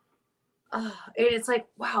 It's like,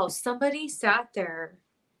 wow, somebody sat there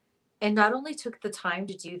and not only took the time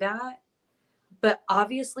to do that, but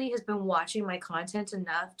obviously has been watching my content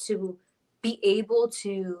enough to be able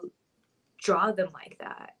to draw them like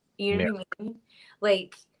that. You know what I mean?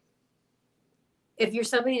 Like, if you're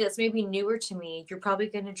somebody that's maybe newer to me, you're probably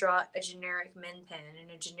going to draw a generic min pin and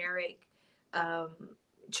a generic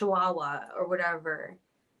chihuahua or whatever.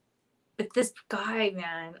 But this guy,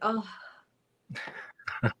 man, oh,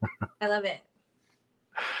 I love it.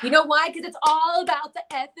 You know why? Because it's all about the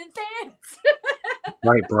effing fans.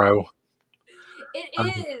 Right, bro.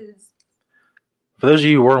 It is. For those of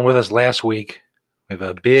you who weren't with us last week, we have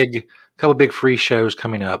a couple big free shows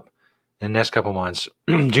coming up in the next couple months.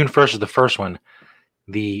 June 1st is the first one,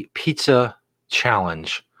 the Pizza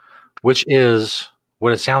Challenge, which is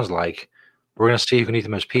what it sounds like. We're going to see who can eat the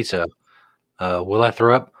most pizza. Will I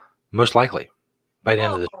throw up? Most likely by the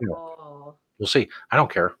end of the show. We'll see. I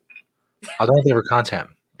don't care. I'll do anything for content.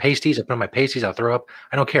 Pasties, I put on my pasties, I'll throw up.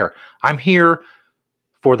 I don't care. I'm here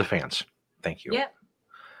for the fans. Thank you. Yeah.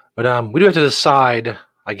 But we do have to decide,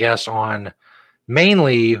 I guess, on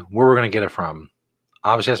mainly where we're going to get it from.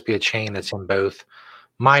 Obviously, it has to be a chain that's in both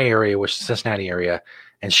my area, which is the Cincinnati area,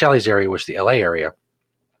 and Shelly's area, which is the LA area.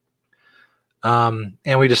 And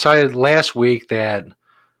we decided last week that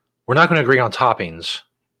we're not going to agree on toppings,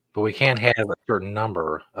 but we can have a certain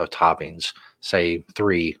number of toppings. Say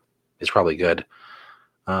 3 is probably good.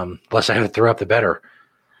 Less I have to throw up, the better.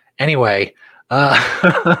 Anyway, so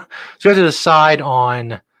we have to decide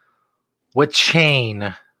on what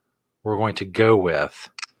chain we're going to go with.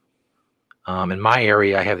 In my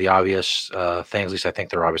area, I have the obvious things. At least I think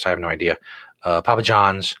they're obvious. I have no idea. Papa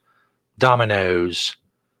John's, Domino's.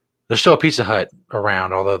 There's still a Pizza Hut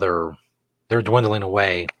around, although they're dwindling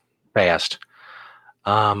away fast.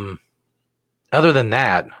 Other than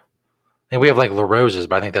that, and we have like La Rosa's,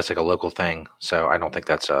 but I think that's like a local thing. So I don't think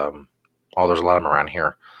that's there's a lot of them around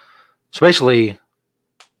here. So basically,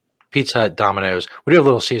 Pizza Hut, Domino's. We do have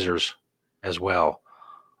Little Caesars as well.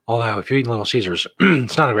 Although if you're eating Little Caesars,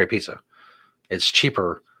 it's not a great pizza. It's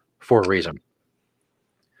cheaper for a reason.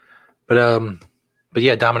 But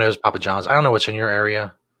yeah, Domino's, Papa John's. I don't know what's in your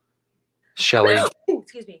area, Shelly.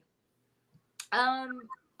 Excuse me. I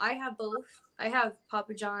have both. I have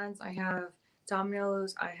Papa John's. I have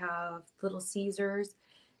Domino's. I have Little Caesars.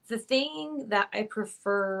 The thing that I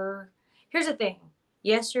prefer. Here's the thing.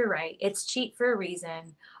 Yes, you're right. It's cheap for a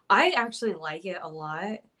reason. I actually like it a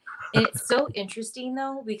lot. And it's so interesting,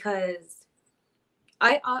 though, because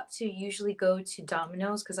I opt to usually go to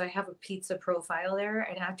Domino's because I have a pizza profile there.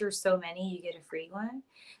 And after so many, you get a free one.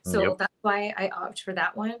 So that's why I opt for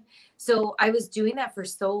that one. So I was doing that for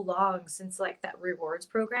so long since like that rewards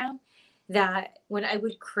program that when I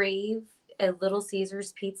would crave a Little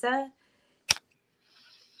Caesars pizza,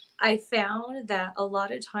 I found that a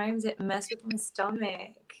lot of times it messed with my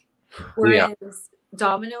stomach, whereas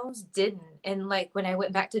Domino's didn't. And like when I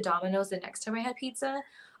went back to Domino's the next time I had pizza,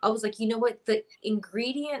 I was like, you know what? The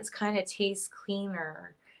ingredients kind of taste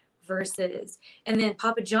cleaner versus, and then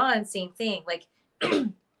Papa John's, same thing. Like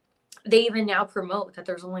they even now promote that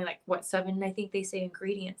there's only like 7, I think they say,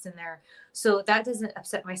 ingredients in there. So that doesn't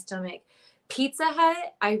upset my stomach. Pizza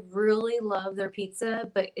Hut, I really love their pizza,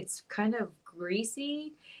 but it's kind of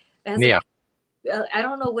greasy. I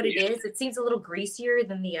don't know what it is. It seems a little greasier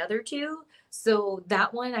than the other two. So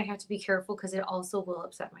that one I have to be careful because it also will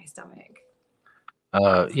upset my stomach.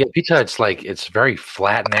 Pizza Hut's like, it's very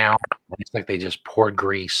flat now. It's like they just poured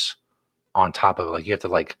grease on top of it. Like you have to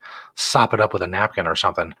like sop it up with a napkin or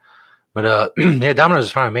something. But yeah, Domino's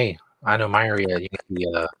is fine with me. I know my area, you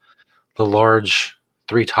get the large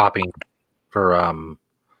 3 topping for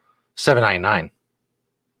 $7.99.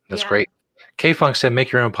 That's great. K-Funk said,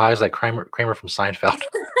 make your own pies like Kramer from Seinfeld.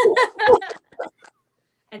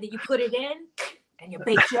 And then you put it in and you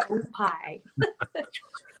bake your own pie.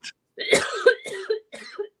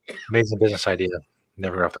 Amazing business idea.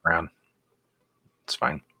 Never got off the ground. It's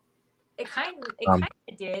fine. It kind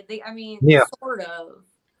of did. Sort of.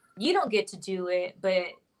 You don't get to do it, but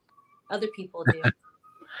other people do.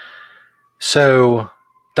 So,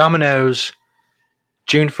 Domino's,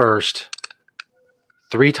 June 1st,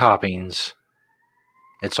 3 toppings.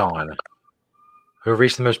 It's on. Whoever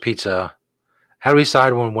eats the most pizza. How do we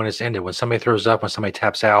decide when it's ended? When somebody throws up, when somebody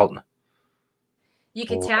taps out? You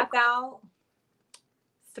can tap out,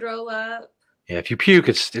 throw up. Yeah, if you puke,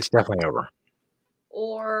 it's definitely over.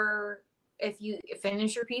 Or if you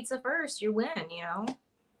finish your pizza first, you win,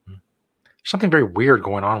 Something very weird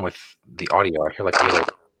going on with the audio. I hear like a little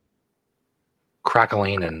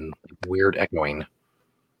crackling and weird echoing.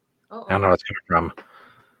 Uh-oh. I don't know where it's coming from.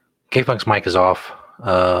 K-Funk's mic is off.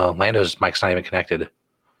 Lando's mic's not even connected.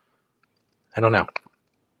 I don't know.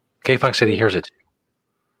 K-Funk said he hears it.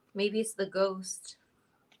 Maybe it's the ghost.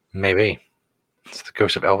 Maybe. It's the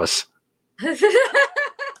ghost of Elvis. Damn it,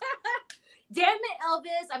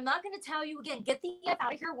 Elvis. I'm not going to tell you again. Get the F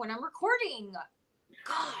out of here when I'm recording.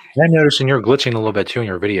 God. I'm noticing you're glitching a little bit too in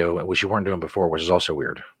your video, which you weren't doing before, which is also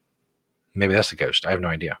weird. Maybe that's the ghost. I have no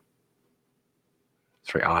idea.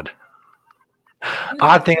 It's very odd.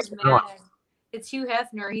 Odd things going on. It's Hugh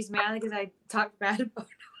Hefner. He's mad because I talked bad about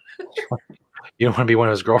him. You don't want to be one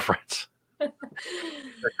of his girlfriends.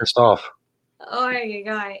 Pissed off. Oh my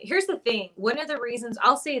God. Here's the thing. One of the reasons,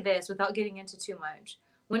 I'll say this without getting into too much.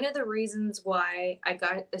 One of the reasons why I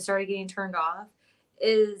started getting turned off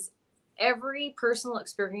is every personal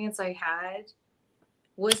experience I had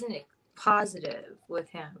wasn't positive with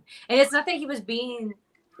him. And it's not that he was being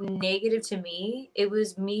negative to me. It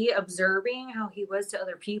was me observing how he was to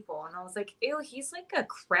other people. And I was like, ew, he's like a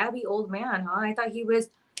crabby old man, huh? I thought he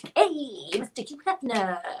was, hey, Mr. Hugh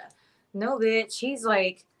Hefner. No, bitch. He's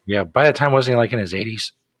like. Yeah, by that time, wasn't he like in his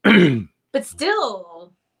 80s? But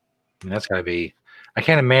still. I mean, that's got to be. I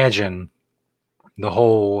can't imagine the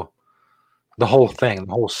whole thing,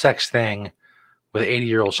 the whole sex thing with an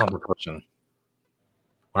 80-year-old something person.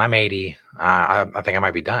 When I'm 80, I think I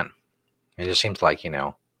might be done. It just seems like,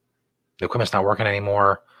 the equipment's not working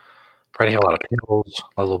anymore. Probably have a lot of pills, a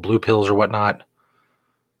lot of little blue pills or whatnot.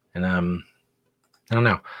 And I don't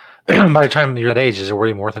know. By the time you're that age, is it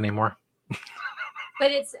really worth anymore?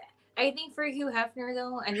 But I think for Hugh Hefner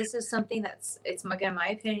though, and this is something it's again my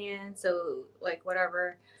opinion, so like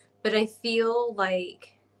whatever. But I feel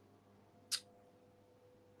like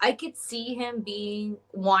I could see him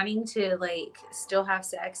wanting to like still have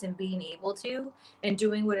sex and being able to and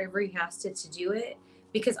doing whatever he has to do it,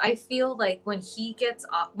 because I feel like when he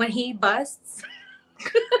busts,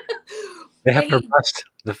 They have to bust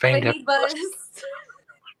the famed. When he busts,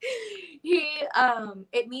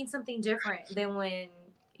 it means something different than when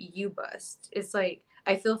you bust. It's like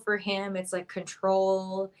I feel for him, it's like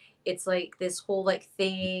control. It's like this whole like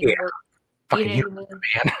thing. Yeah. Where, you know what I mean?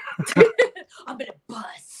 Man. I'm gonna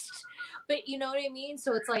bust, but you know what I mean.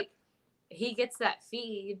 So it's like he gets that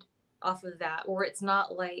feed off of that, or it's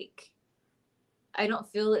not like I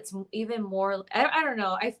don't feel it's even more. I don't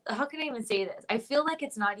know. How can I even say this? I feel like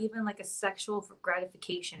it's not even like a sexual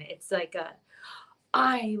gratification. It's like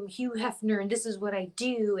I'm Hugh Hefner and this is what I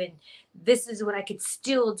do and this is what I could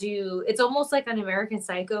still do. It's almost like an American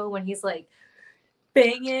Psycho when he's like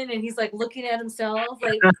banging and he's like looking at himself.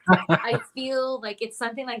 Like I feel like it's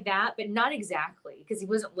something like that, but not exactly because he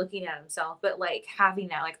wasn't looking at himself, but like having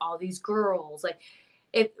that, like all these girls, like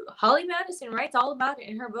if Holly Madison writes all about it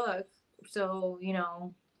in her book. So,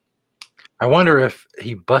 I wonder if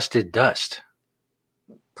he busted dust.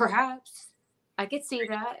 Perhaps. I could see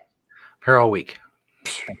that. Here all week.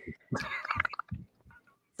 It's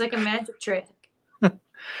like a magic trick.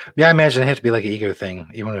 Yeah, I imagine it had to be like an ego thing,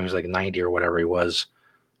 even when he was like 90 or whatever he was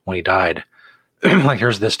when he died. Like,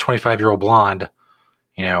 here's this 25-year-old blonde,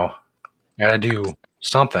 gotta do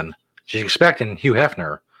something. She's expecting Hugh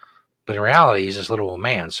Hefner, but in reality, he's this little old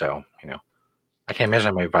man. So, I can't imagine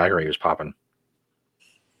how many Viagra he was popping.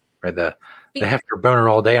 Right, the Hefner boner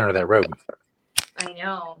all day under that robe. I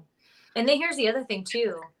know. And then here's the other thing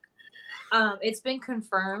too. It's been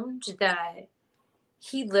confirmed that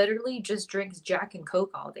he literally just drinks Jack and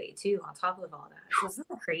Coke all day too, on top of all that. Isn't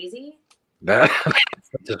that crazy? That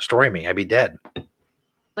destroy me. I'd be dead.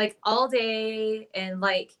 Like all day, and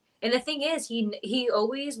the thing is, he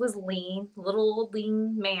always was lean, little old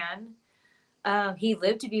lean man. He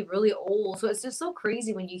lived to be really old, so it's just so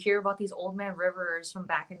crazy when you hear about these old man rivers from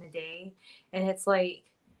back in the day, and it's like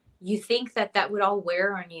you think that would all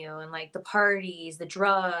wear on you, and like the parties, the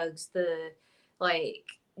drugs, the like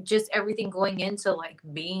just everything going into like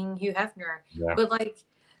being Hugh Hefner. Yeah. But like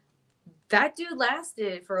that dude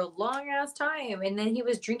lasted for a long ass time, and then he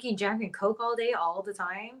was drinking Jack and Coke all day, all the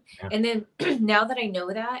time. Yeah. And then now that I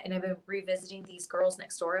know that, and I've been revisiting these Girls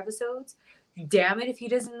Next Door episodes, damn it if he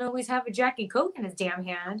doesn't always have a Jack and Coke in his damn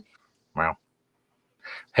hand. Wow.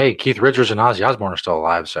 Hey, Keith Richards and Ozzy Osbourne are still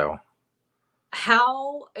alive, so.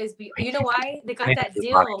 How is you know why they got that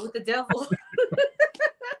deal with the devil?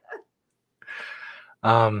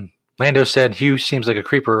 Lando said Hugh seems like a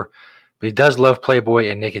creeper, but he does love Playboy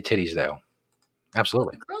and naked titties, though.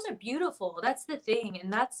 Absolutely. The girls are beautiful. That's the thing,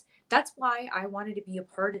 and that's why I wanted to be a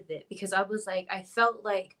part of it, because I was like, I felt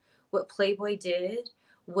like what Playboy did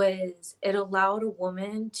was it allowed a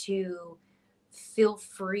woman to feel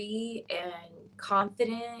free and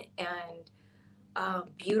confident and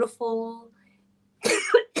beautiful,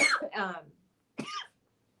 um,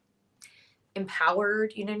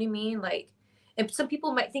 empowered. You know what I mean? Like, and some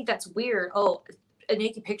people might think that's weird. Oh, a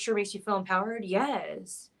naked picture makes you feel empowered.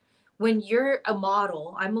 Yes. When you're a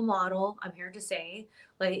model, I'm a model. I'm here to say,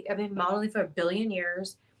 like, I've been modeling for a billion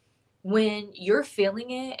years. When you're feeling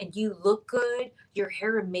it and you look good, your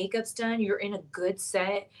hair and makeup's done, you're in a good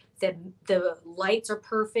set, the lights are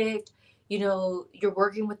perfect, you know, you're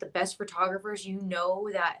working with the best photographers, you know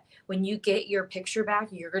that when you get your picture back,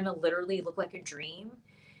 you're going to literally look like a dream.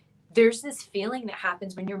 There's this feeling that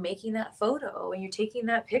happens when you're making that photo and you're taking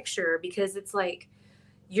that picture, because it's like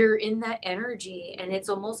you're in that energy and it's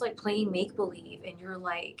almost like playing make believe, and you're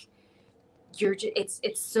like, you're just,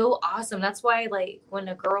 it's so awesome. That's why, like, when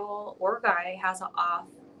a girl or guy has an off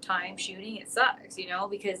time shooting, it sucks, you know,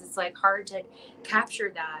 because it's like hard to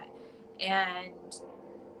capture that. And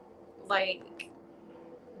like,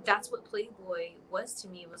 that's what Playboy was to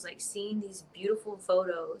me, was like seeing these beautiful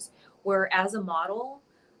photos where, as a model,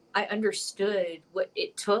 I understood what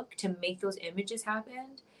it took to make those images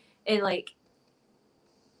happen. And like,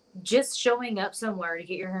 just showing up somewhere to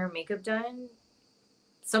get your hair and makeup done,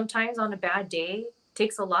 sometimes on a bad day,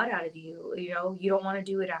 takes a lot out of you. You know, you don't want to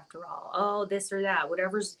do it after all. Oh, this or that,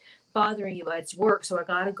 whatever's bothering you, but it's work, so I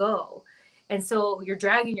gotta go. And so you're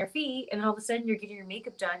dragging your feet, and all of a sudden you're getting your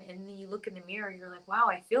makeup done, and then you look in the mirror, you're like, wow,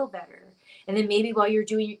 I feel better. And then maybe while you're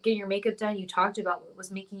getting your makeup done, you talked about what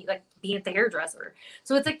was making you, like, being at the hairdresser.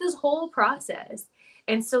 So it's like this whole process.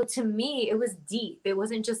 And so to me, it was deep. It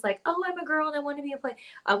wasn't just like, oh, I'm a girl and I want to be a play.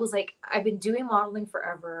 I was like, I've been doing modeling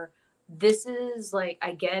forever. This is like,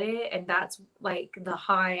 I get it, and that's like the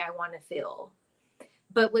high I want to feel.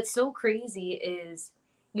 But what's so crazy is,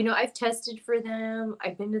 you know, I've tested for them,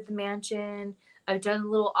 I've been to the mansion, I've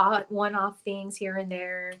done little odd one-off things here and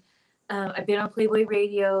there, I've been on Playboy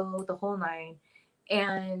Radio, the whole nine.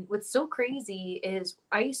 And what's so crazy is,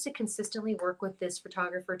 I used to consistently work with this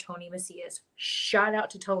photographer, Tony Macias. Shout out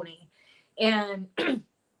to Tony. And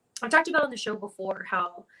I've talked about on the show before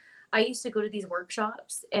how I used to go to these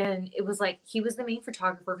workshops, and it was like he was the main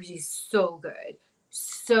photographer because he's so good,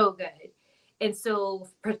 so good. And so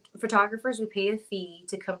photographers would pay a fee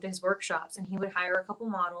to come to his workshops, and he would hire a couple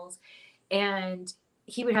models, and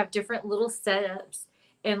he would have different little setups,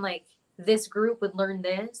 and like, this group would learn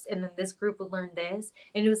this, and then this group would learn this,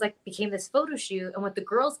 and it was like, became this photo shoot. And what the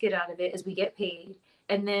girls get out of it is we get paid,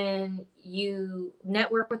 and then you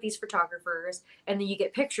network with these photographers, and then you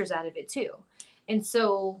get pictures out of it too. And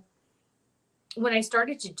so when I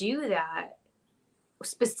started to do that,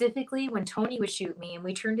 specifically when Tony would shoot me, and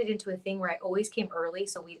we turned it into a thing where I always came early,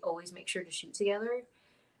 so we'd always make sure to shoot together.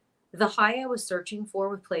 The high I was searching for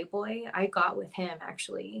with Playboy, I got with him,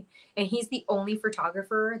 actually. And he's the only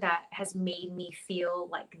photographer that has made me feel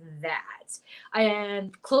like that.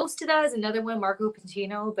 And close to that is another one, Marco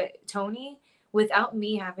Pantino, but Tony, without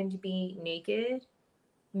me having to be naked,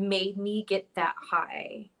 made me get that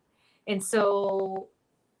high. And so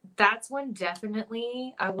that's when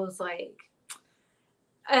definitely I was like,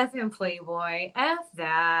 F and Playboy, F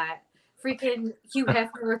that. Freaking Hugh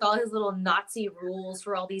Hefner with all his little Nazi rules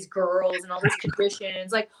for all these girls and all these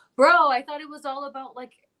conditions. Like, bro, I thought it was all about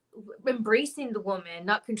like embracing the woman,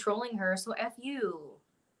 not controlling her. So F you.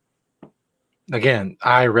 Again,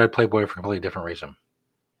 I read Playboy for a completely different reason.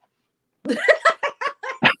 Sorry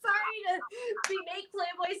to make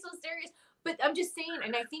Playboy so serious, but I'm just saying,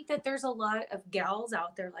 and I think that there's a lot of gals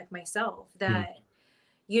out there like myself that,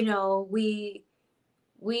 you know, we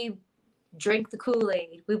drink the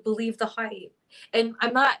Kool-Aid, we believe the hype, and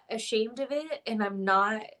I'm not ashamed of it, and I'm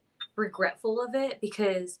not regretful of it,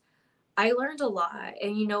 because I learned a lot.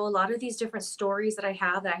 And you know, a lot of these different stories that I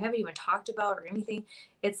have that I haven't even talked about or anything,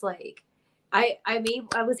 it's like I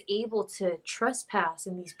was able to trespass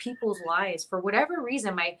in these people's lives for whatever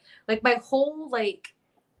reason. My whole like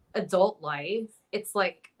adult life, it's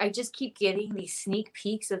like I just keep getting these sneak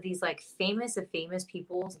peeks of these like famous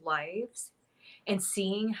people's lives, and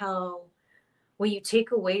seeing how when you take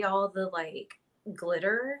away all the like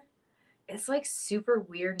glitter, it's like super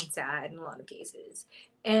weird and sad in a lot of cases.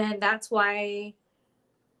 And that's why,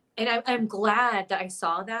 and I'm glad that I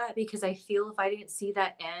saw that, because I feel if I didn't see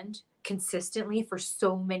that end consistently for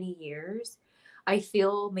so many years, I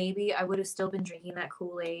feel maybe I would have still been drinking that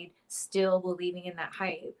Kool-Aid, still believing in that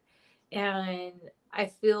hype. And I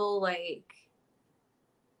feel like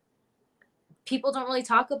people don't really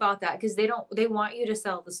talk about that because they want you to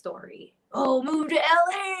sell the story. Oh, move to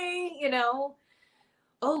LA, you know.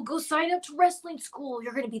 Oh, go sign up to wrestling school.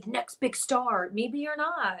 You're going to be the next big star. Maybe you're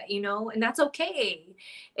not, you know, and that's okay.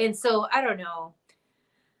 And so I don't know.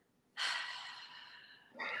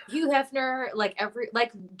 Hugh Hefner,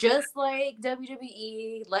 just like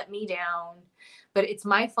WWE, let me down. But it's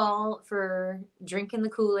my fault for drinking the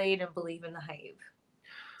Kool-Aid and believing the hype.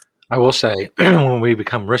 I will say, when we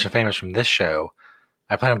become rich and famous from this show,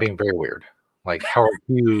 I plan on being very weird, like Howard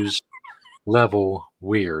Hughes level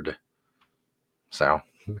weird. So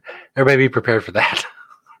everybody be prepared for that.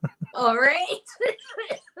 All right.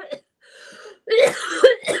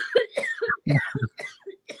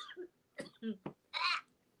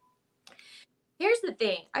 Here's the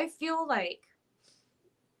thing. I feel like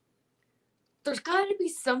there's got to be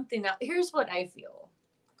something else. Here's what I feel.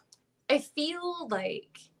 I feel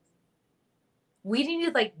like we need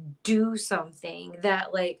to like do something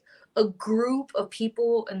that like a group of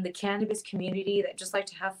people in the cannabis community that just like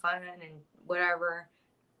to have fun and whatever,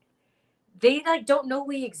 they like don't know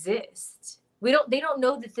we exist. They don't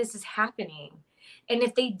know that this is happening. And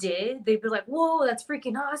if they did, they'd be like, whoa, that's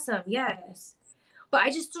freaking awesome. Yes. But I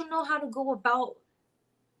just don't know how to go about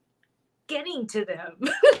getting to them.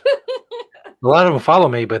 A lot of them follow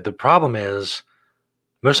me, but the problem is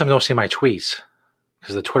most of them don't see my tweets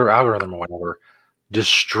because the Twitter algorithm or whatever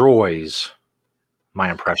destroys my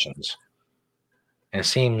impressions. And it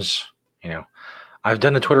seems, I've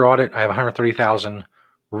done the Twitter audit. I have 130,000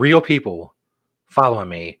 real people following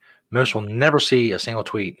me. Most will never see a single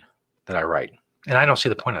tweet that I write. And I don't see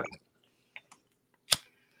the point of it.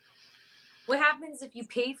 What happens if you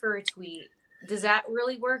pay for a tweet? Does that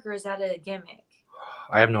really work, or is that a gimmick?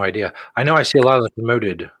 I have no idea. I know I see a lot of the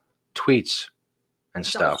promoted tweets and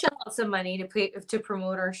stuff. Don't shell out some money to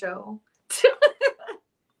promote our show.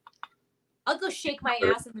 I'll go shake my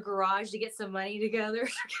ass in the garage to get some money together.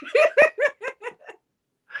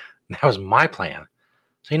 That was my plan.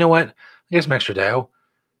 So you know what? I get some extra dough.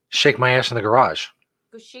 Shake my ass in the garage.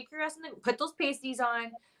 Go shake your ass put those pasties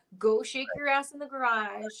on. Go shake your ass in the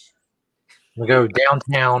garage. We go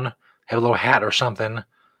downtown, have a little hat or something,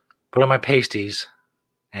 put on my pasties,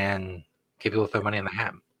 and get people to throw money in the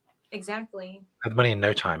hat. Exactly. I have money in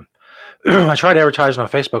no time. I tried advertising on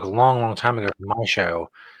Facebook a long, long time ago for my show.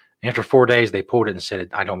 After 4 days, they pulled it and said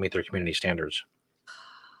I don't meet their community standards.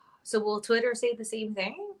 So will Twitter say the same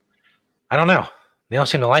thing? I don't know. They don't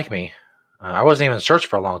seem to like me. I wasn't even in search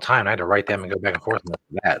for a long time. I had to write them and go back and forth with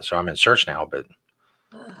that. So I'm in search now, but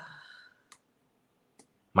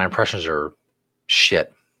my impressions are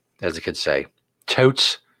shit, as the kids say.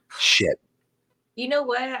 Totes shit. You know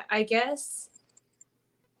what? I guess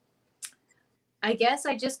I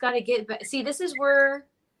just got to get back. See, this is where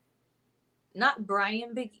not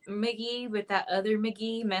Brian McGee, but that other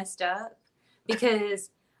McGee messed up, because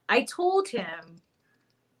I told him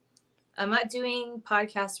I'm not doing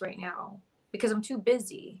podcasts right now because I'm too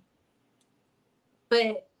busy.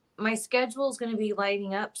 But my schedule is going to be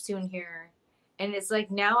lighting up soon here. And it's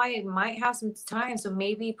like now I might have some time. So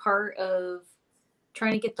maybe part of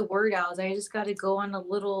trying to get the word out is I just got to go on a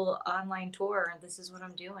little online tour. And this is what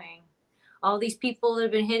I'm doing. All these people that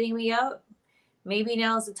have been hitting me up, maybe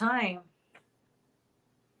now's the time.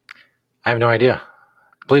 I have no idea.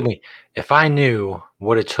 Believe me, if I knew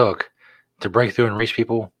what it took to break through and reach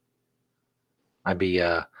people, I'd be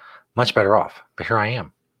much better off. But here I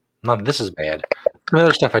am. None of this is bad. The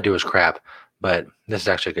other stuff I do is crap, but this is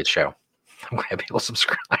actually a good show. I'm glad people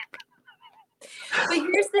subscribe. But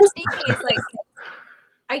here's the thing. It's like,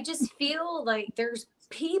 I just feel like there's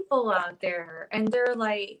people out there and they're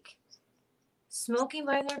like smoking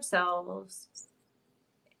by themselves.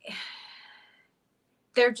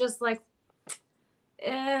 They're just like,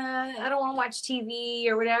 I don't want to watch TV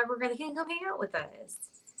or whatever. They can come hang out with us.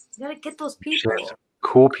 You gotta get those people.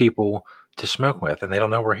 Cool people to smoke with, and they don't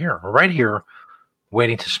know we're here. We're right here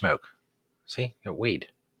waiting to smoke. See? Got weed.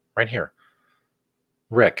 Right here.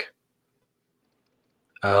 Rick.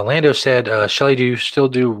 Lando said, Shelly, do you still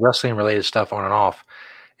do wrestling-related stuff on and off?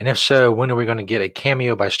 And if so, when are we going to get a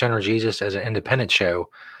cameo by Stoner Jesus as an independent show?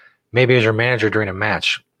 Maybe as your manager during a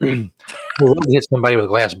match. We'll get somebody with a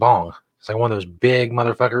glass bong. It's like one of those big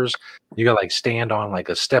motherfuckers. You got to like stand on like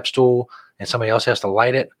a step stool and somebody else has to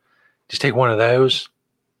light it. Just take one of those.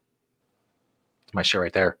 That's my shit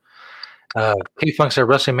right there. K-Funk said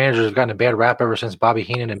wrestling managers have gotten a bad rap ever since Bobby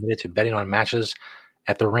Heenan admitted to betting on matches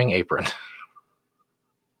at the ring apron.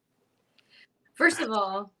 First of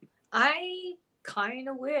all, I kind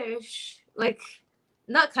of wish, I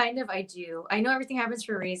do. I know everything happens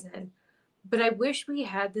for a reason, but I wish we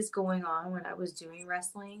had this going on when I was doing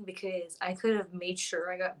wrestling, because I could have made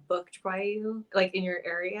sure I got booked by you, like in your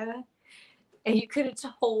area, and you could have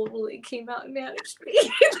totally came out and managed me.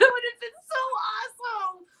 That would have been so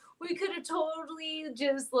awesome. We could have totally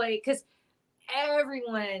just like, because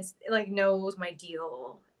everyone like knows my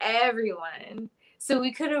deal. Everyone. So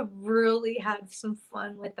we could have really had some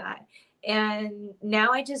fun with that. And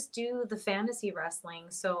now I just do the fantasy wrestling.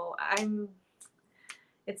 So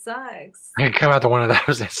it sucks. I could come out to one of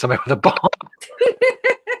those and somebody with a bomb.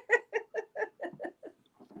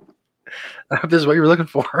 I hope this is what you were looking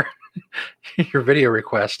for. Your video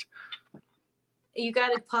request. You got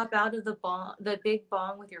to pop out of the big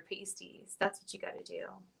bong with your pasties. That's what you got to do.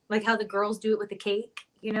 Like how the girls do it with the cake,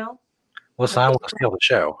 you know? Listen, I want to steal the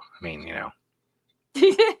show. I mean,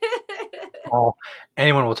 all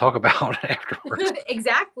anyone will talk about afterwards.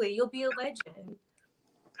 Exactly. You'll be a legend.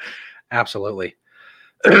 Absolutely.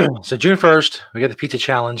 So June 1st, we got the pizza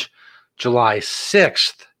challenge. July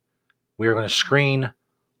 6th, we are going to screen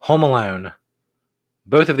Home Alone.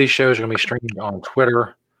 Both of these shows are going to be streamed on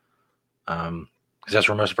Twitter, because that's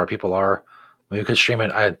where most of our people are. We could stream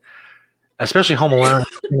it, especially Home Alone,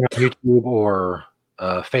 on YouTube or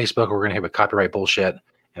Facebook. We're going to hit with copyright bullshit, and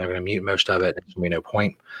they're going to mute most of it. There's going to be no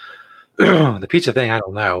point. The pizza thing, I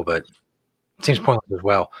don't know, but it seems pointless as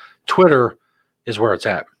well. Twitter is where it's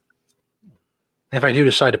at. If I do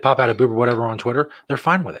decide to pop out a boob or whatever on Twitter, they're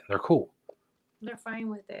fine with it. They're cool. They're fine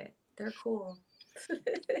with it. They're cool.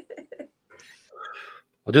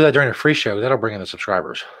 We'll do that during a free show. That'll bring in the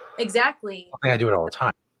subscribers. Exactly. I think I do it all the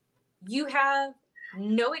time. You have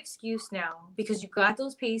no excuse now because you got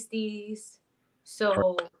those pasties.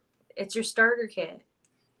 So it's your starter kit.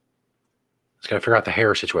 Just got to figure out the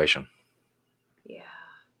hair situation. Yeah.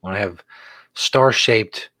 I want to have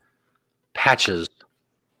star-shaped patches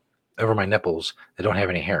over my nipples that don't have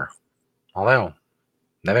any hair. Although,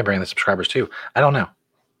 that may bring in the subscribers too. I don't know.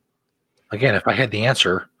 Again, if I had the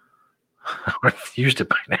answer, I would have used it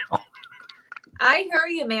by now. I hear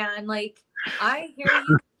you, man. Like, I hear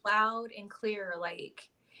you loud and clear. Like,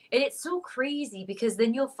 and it's so crazy because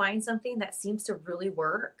then you'll find something that seems to really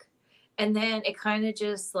work. And then it kind of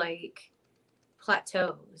just like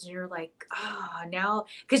plateaus. And you're like, now,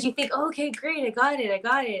 because you think, okay, great, I got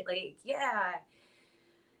it. Like, yeah.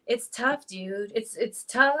 It's tough, dude. It's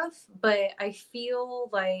tough, but I feel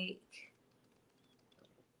like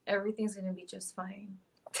everything's going to be just fine.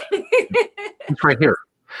 It's right here.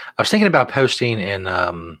 I was thinking about posting in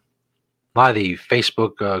a lot of the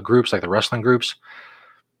Facebook groups, like the wrestling groups,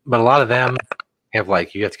 but a lot of them have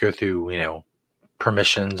you have to go through,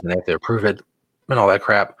 permissions and they have to approve it and all that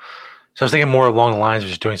crap. So I was thinking more along the lines of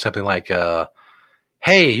just doing something like,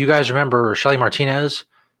 hey, you guys remember Shelly Martinez?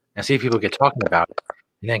 And see if people get talking about it.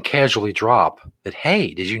 And then casually drop that,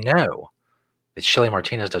 hey, did you know that Shelly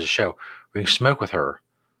Martinez does a show where you can smoke with her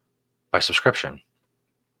by subscription?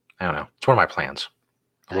 I don't know. It's one of my plans.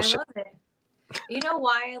 I love it. You know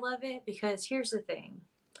why I love it? Because here's the thing.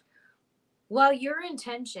 While your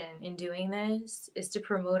intention in doing this is to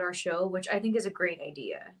promote our show, which I think is a great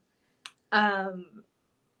idea,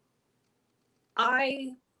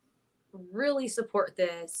 I really support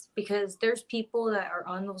this because there's people that are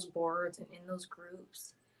on those boards and in those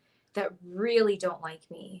groups that really don't like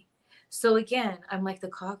me. So again, I'm like the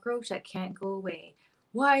cockroach that can't go away.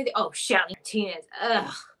 Why? Shelly Martinez.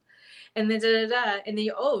 Ugh. And then and then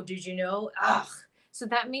did you know? Ugh. So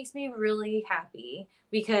that makes me really happy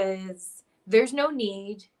because there's no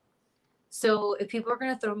need. So if people are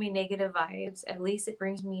going to throw me negative vibes, at least it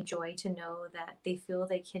brings me joy to know that they feel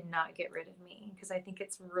they cannot get rid of me because I think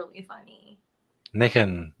it's really funny. And they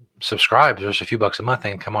can subscribe. There's a few bucks a month.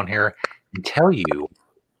 They can come on here and tell you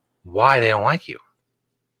why they don't like you.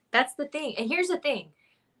 That's the thing. And here's the thing.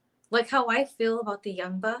 Like how I feel about the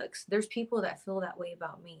Young Bucks, there's people that feel that way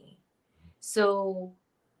about me. So,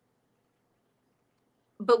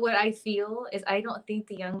 but what I feel is I don't think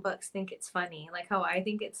the Young Bucks think it's funny. Like how I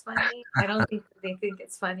think it's funny. I don't think they think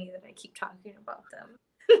it's funny that I keep talking about them.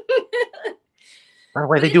 By the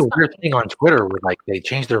way, they do a weird thing on Twitter where they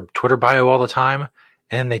change their Twitter bio all the time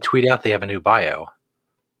and then they tweet out they have a new bio.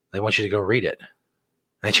 They want you to go read it. And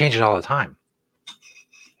they change it all the time.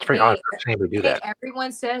 It's pretty odd for anybody to do that.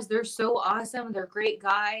 Everyone says they're so awesome. They're great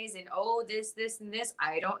guys. And this, and this.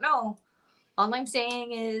 I don't know. All I'm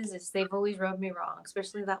saying is they've always rubbed me wrong,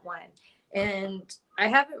 especially that one. And I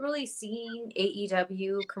haven't really seen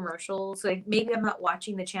AEW commercials. Like maybe I'm not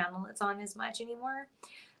watching the channel it's on as much anymore.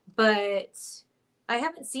 But I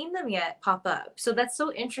haven't seen them yet pop up. So that's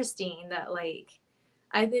so interesting that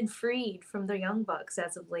I've been freed from the Young Bucks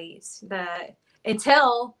as of late. That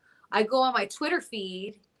until I go on my Twitter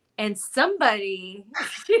feed and somebody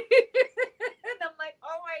and I'm like,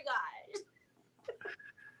 oh my gosh.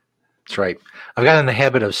 That's right. I've gotten in the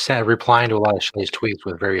habit of replying to a lot of Shelly's tweets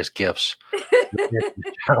with various GIFs. One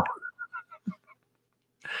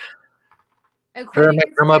for two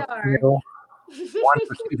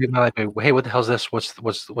people like, hey, what the hell is this? What's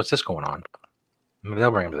this going on? Maybe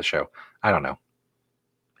they'll bring him to the show. I don't know.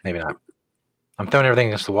 Maybe not. I'm throwing everything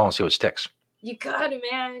against the wall and see what sticks. You gotta,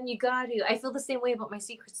 man. You gotta. I feel the same way about my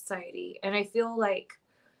secret society. And I feel like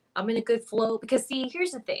I'm in a good flow. Because, see,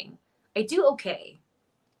 here's the thing. I do okay.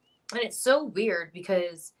 And it's so weird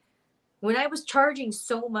because when I was charging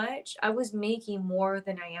so much, I was making more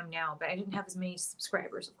than I am now. But I didn't have as many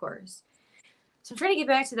subscribers, of course. So I'm trying to get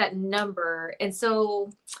back to that number. And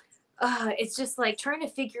so it's just like trying to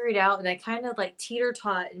figure it out. And I kind of like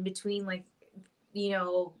teeter-tot in between, like, you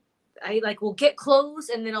know, I like will get close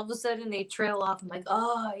and then all of a sudden they trail off. I'm like,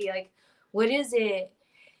 oh, like, what is it?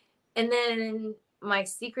 And then my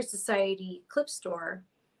secret society clip store,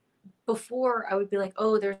 before I would be like,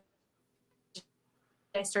 oh, there's,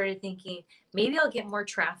 I started thinking maybe I'll get more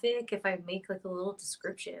traffic if I make like a little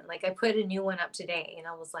description. Like I put a new one up today and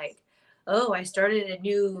I was like, oh, I started a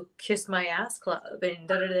new Kiss My Ass Club and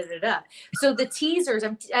da da da da da. So the teasers,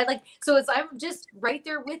 I'm just right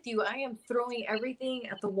there with you. I am throwing everything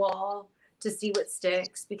at the wall to see what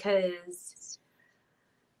sticks because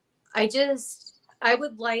I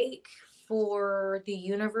would like for the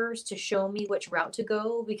universe to show me which route to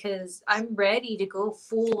go because I'm ready to go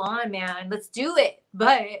full on, man. Let's do it.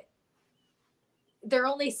 But they're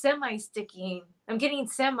only semi sticking. I'm getting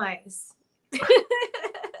semis.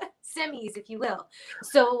 Semis, if you will.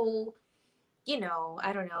 So, you know,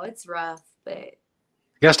 I don't know. It's rough, but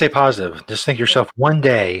you gotta stay positive. Just think to yourself, one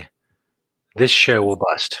day this show will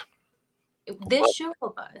bust. This show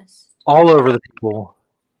will bust. All over the people,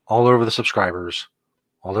 all over the subscribers,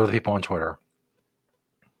 all over the people on Twitter.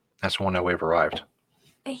 That's when that wave arrived.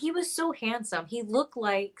 And he was so handsome. He looked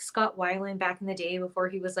like Scott Weiland back in the day before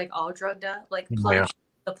he was like all drugged up, like Plush,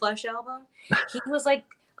 the Plush album. He was like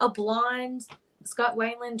a blonde Scott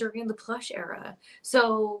Weiland during the Plush era.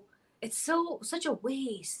 So it's such a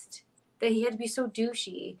waste that he had to be so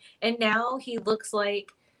douchey. And now he looks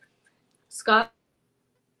like Scott.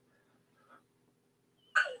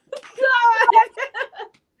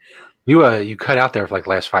 You cut out there for like the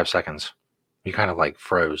last 5 seconds. You kind of like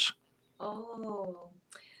froze. Oh.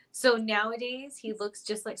 So nowadays he looks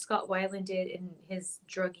just like Scott Weiland did in his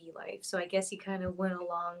druggy life. So I guess he kind of went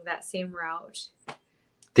along that same route.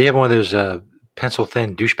 Do you have one of those pencil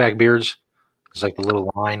thin douchebag beards? It's like the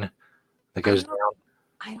little line that goes down.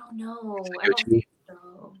 I don't know. I don't think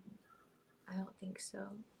so. I don't think so.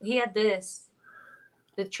 He had this,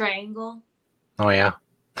 the triangle. Oh yeah.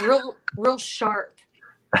 Real sharp.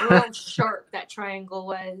 Real sharp. That triangle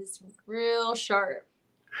was real sharp.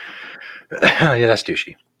 Yeah, that's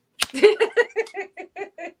douchey. He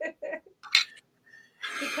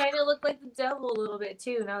kind of looked like the devil a little bit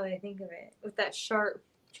too. Now that I think of it, with that sharp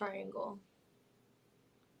triangle.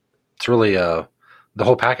 It's really the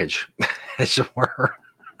whole package. It's a word.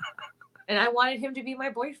 And I wanted him to be my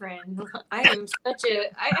boyfriend. I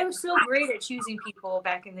am so great at choosing people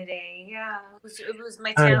back in the day. Yeah, it was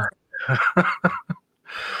my talent.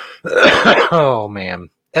 Oh man,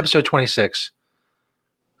 episode 26.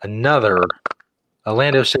 Another.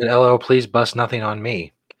 Orlando said, "LO, please bust nothing on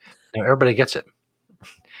me." Now everybody gets it.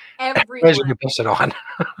 Everybody's gonna bust it on.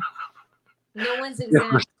 No one's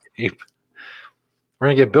exempt. We're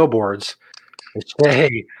gonna get billboards that say,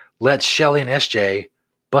 "Hey, let Shelly and SJ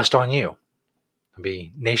bust on you." It'll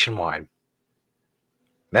be nationwide.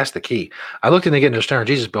 That's the key. I looked into getting a Stoner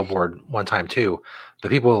Jesus billboard one time too. The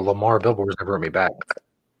people at Lamar billboards never wrote me back.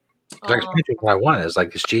 Like, what I wanted is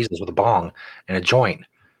like this Jesus with a bong and a joint.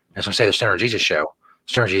 And so say the Stoner Jesus show,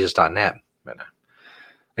 stonerjesus.net. But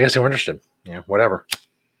I guess they were interested. You know, whatever.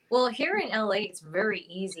 Well, here in LA, it's very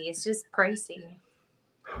easy. It's just pricey.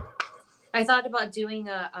 I thought about doing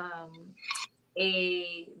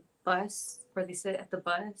a bus where they sit at the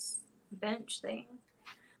bus bench thing,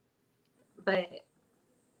 but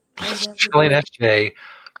Shelly and SJ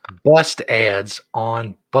bust ads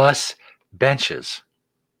on bus benches.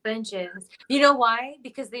 You know why?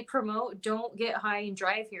 Because they promote don't get high and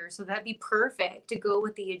drive here. So that'd be perfect to go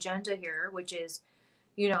with the agenda here, which is,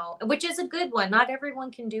 you know, which is a good one. Not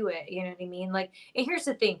everyone can do it. You know what I mean? Like, and here's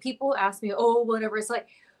the thing. People ask me, oh, whatever. It's like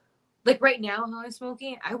right now how I'm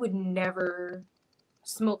smoking, I would never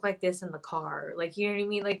smoke like this in the car. Like, you know what I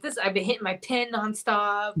mean? Like this, I've been hitting my pen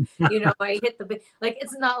nonstop. You know, I hit like,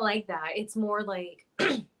 it's not like that. It's more like,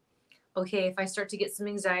 okay, if I start to get some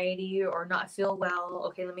anxiety or not feel well,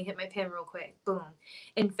 okay, let me hit my pen real quick. Boom.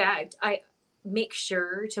 In fact, I make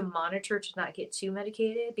sure to monitor to not get too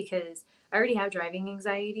medicated because I already have driving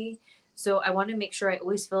anxiety. So I want to make sure I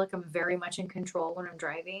always feel like I'm very much in control when I'm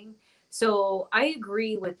driving. So I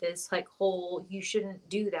agree with this, like, whole, you shouldn't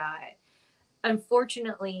do that.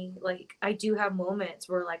 unfortunately, like I do have moments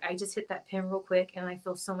where like I just hit that pin real quick and I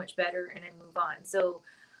feel so much better and I move on. So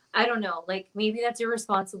I don't know, like maybe that's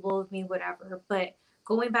irresponsible of me, whatever. But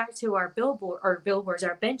going back to our billboards,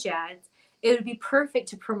 our bench ads, it would be perfect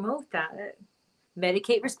to promote that.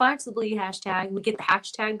 Medicate responsibly hashtag. We get the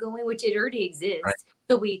hashtag going, which it already Right. exists.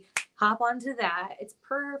 So we hop onto that. It's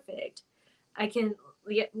perfect. I can,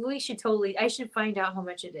 we should totally, I should find out how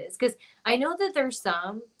much it is. Because I know that there's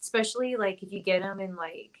some, especially like if you get them in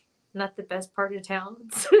like not the best part of town,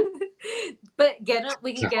 but get them,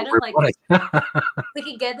 we can get them like, we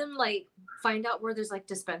can get them like, find out where there's like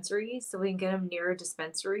dispensaries so we can get them near a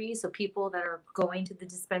dispensary so people that are going to the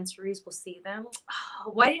dispensaries will see them. Oh,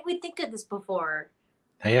 why didn't we think of this before?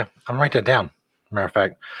 Yeah, I'm gonna write that down. Matter of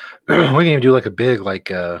fact, we can even do like a big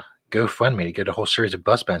GoFundMe to get a whole series of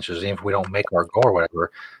bus benches. Even if we don't make our goal or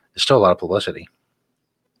whatever, it's still a lot of publicity.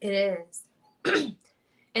 It is.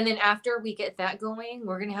 And then after we get that going,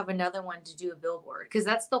 we're going to have another one to do a billboard because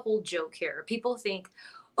that's the whole joke here. People think,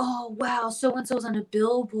 oh, wow, so-and-so's on a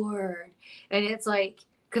billboard. And it's like,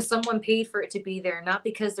 because someone paid for it to be there, not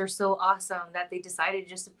because they're so awesome that they decided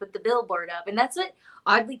just to put the billboard up. And that's what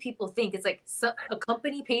oddly people think. It's like a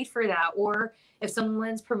company paid for that. Or if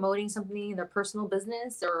someone's promoting something in their personal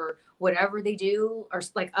business or whatever they do, or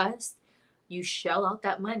like us, you shell out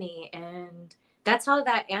that money. And that's how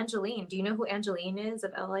that Angeline, do you know who Angeline is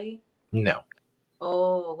of LA? No.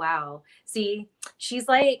 Oh, wow. See, she's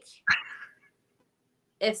like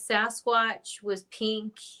if Sasquatch was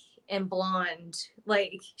pink and blonde,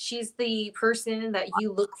 like she's the person that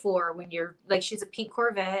you look for when you're like, she's a pink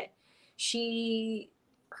Corvette.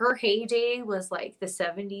 Her heyday was like the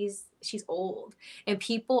 70s. She's old. And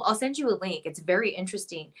people, I'll send you a link. It's very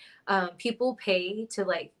interesting. People pay to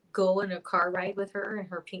like go on a car ride with her in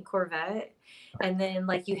her pink Corvette. And then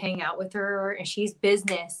like you hang out with her and she's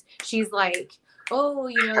business. She's like, oh,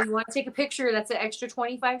 you want to take a picture, that's an extra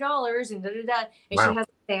 $25 and da-da-da. And Wow. she has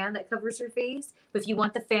a fan that covers her face. But if you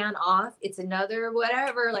want the fan off, it's another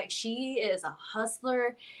whatever. Like she is a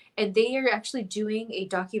hustler. And they are actually doing a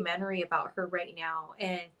documentary about her right now.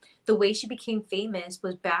 And the way she became famous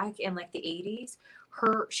was back in like the 80s.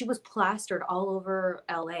 She was plastered all over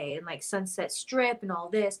LA and like Sunset Strip and all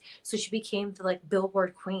this. So she became the like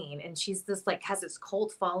billboard queen. And she's this like has this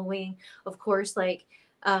cult following. Of course, like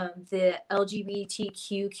the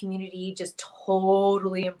LGBTQ community just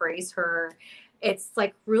totally embrace her. It's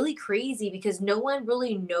like really crazy because no one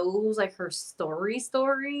really knows like her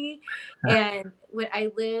story. And when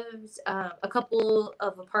I lived a couple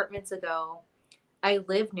of apartments ago, I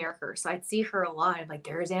lived near her, so I'd see her a lot. I'm like,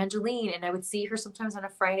 there's Angeline, and I would see her sometimes on a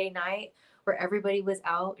Friday night where everybody was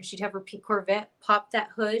out, and she'd have her pink Corvette, pop that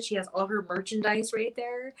hood. She has all her merchandise right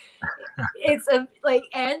there. It's like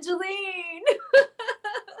Angeline.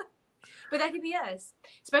 But that could be us,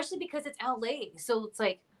 especially because it's LA. So it's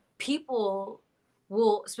like people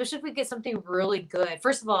will, especially if we get something really good.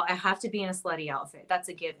 First of all, I have to be in a slutty outfit. That's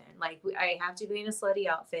a given. Like I have to be in a slutty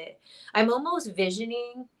outfit. I'm almost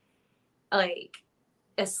visioning like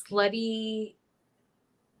a slutty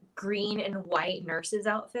green and white nurse's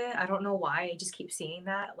outfit. I don't know why. I just keep seeing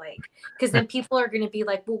that. Like, because then people are going to be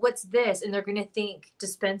like, well, what's this? And they're going to think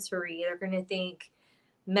dispensary. They're going to think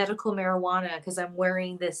medical marijuana because I'm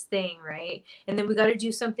wearing this thing, right? And then we got to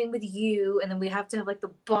do something with you. And then we have to have like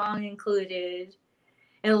the bong included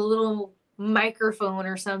and a little microphone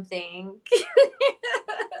or something.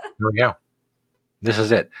 There we go. This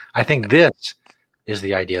is it. I think this is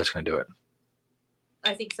the idea that's going to do it.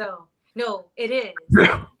 I think so. No, it is.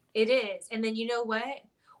 It is. And then you know what?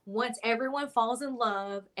 Once everyone falls in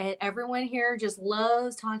love and everyone here just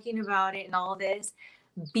loves talking about it and all this,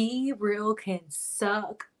 Be Real can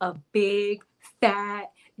suck a big,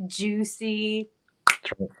 fat, juicy.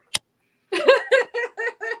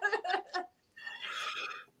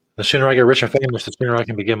 The sooner I get rich and famous, the sooner I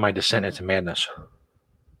can begin my descent into madness.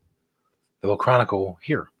 That will chronicle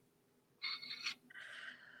here.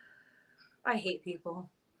 I hate people.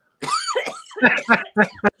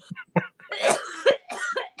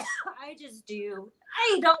 I just do.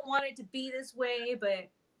 I don't want it to be this way, but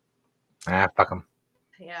Fuck them.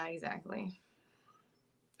 yeah, exactly.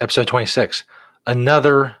 Episode 26.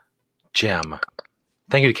 Another gem.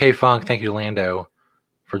 Thank you to K-Funk. Thank you to Lando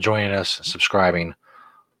for joining us, subscribing,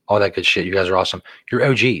 all that good shit. You guys are awesome. You're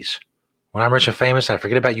OGs. When I'm rich and famous and I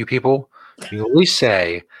forget about you people, you can at least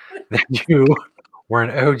say that you were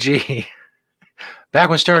an OG. Back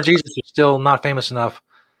when Stoner Jesus was still not famous enough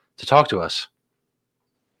to talk to us.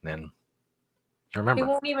 Then you remember. He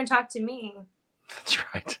won't even talk to me. That's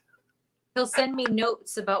right. He'll send me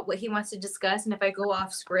notes about what he wants to discuss, and if I go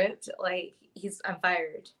off script, like I'm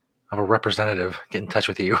fired. have a representative get in touch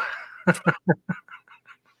with you.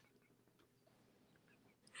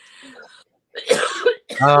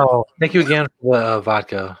 Oh, thank you again for the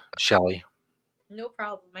vodka, Shelly. No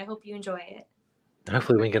problem. I hope you enjoy it.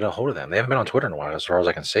 Hopefully we can get a hold of them. They haven't been on Twitter in a while, as far as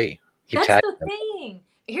I can see. That's the thing.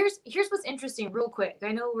 Here's what's interesting, real quick.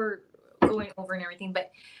 I know we're going over and everything,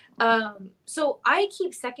 but so I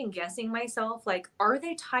keep second guessing myself, like, are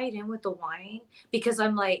they tied in with the wine? Because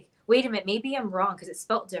I'm like, wait a minute, maybe I'm wrong because it's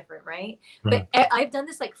spelt different, right? But I've done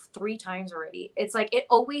this like 3 times already. It's like it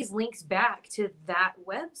always links back to that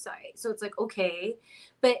website. So it's like, okay,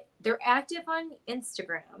 but they're active on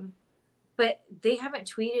Instagram, but they haven't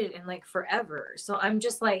tweeted in like forever. So I'm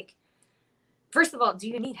just like, first of all, do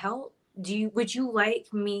you need help? Would you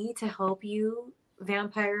like me to help you,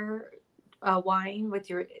 Vampire Wine, with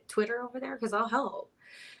your Twitter over there? Because I'll help.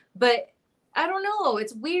 But I don't know.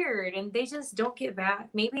 It's weird, and they just don't get back.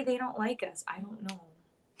 Maybe they don't like us. I don't know.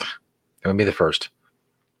 It would be the first.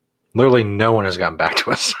 Literally, no one has gotten back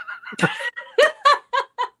to us.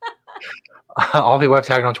 All the people I've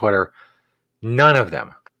tagged on Twitter, none of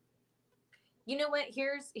them. You know what?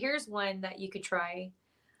 Here's one that you could try.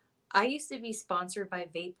 I used to be sponsored by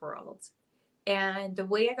Vape World. And the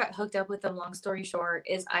way I got hooked up with them, long story short,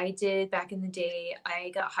 is I did back in the day,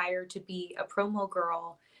 I got hired to be a promo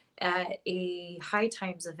girl at a High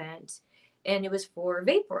Times event. And it was for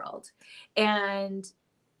Vape World. And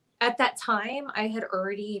at that time, I had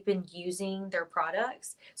already been using their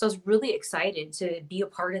products. So I was really excited to be a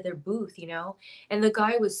part of their booth, you know. And the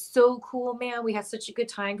guy was so cool, man. We had such a good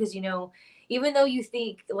time because, you know, even though you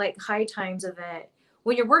think like High Times event,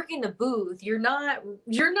 when you're working the booth, you're not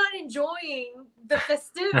enjoying the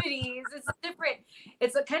festivities. It's different.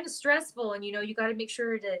 It's a kind of stressful, and you know, you got to make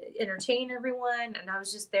sure to entertain everyone. And I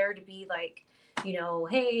was just there to be like, you know,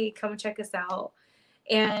 hey, come check us out.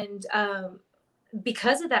 And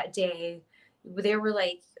because of that day, they were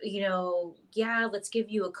like, you know, yeah, let's give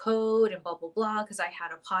you a code and blah blah blah. Because I had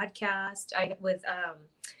a podcast with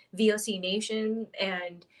VOC Nation,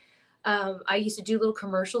 and I used to do little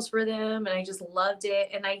commercials for them, and I just loved it.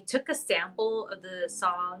 And I took a sample of the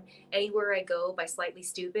song Anywhere I Go by Slightly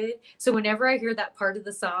Stupid. So whenever I hear that part of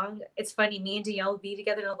the song, it's funny. Me and Danielle will be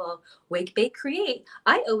together and I'll go, wake, bake, create.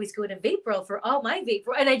 I always go to Vape World for all my Vape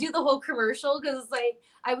World. And I do the whole commercial because it's like,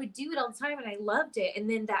 I would do it all the time and I loved it. And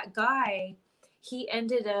then that guy, he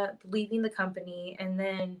ended up leaving the company. And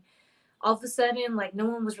then all of a sudden, like, no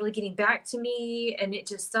one was really getting back to me, and it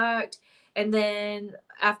just sucked. And then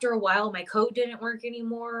after a while, my code didn't work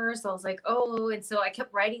anymore. So I was like, oh, and so I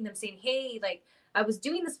kept writing them saying, hey, like, I was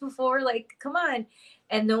doing this before, like, come on.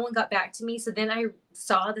 And no one got back to me. So then I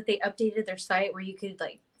saw that they updated their site where you could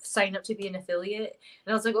like sign up to be an affiliate.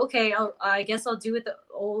 And I was like, okay, I guess I'll do it the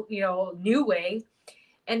old, you know, new way.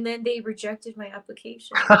 And then they rejected my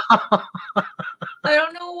application. I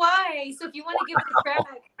don't know why. So if you want to give it a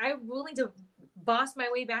crack, I'm willing to boss my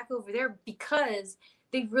way back over there because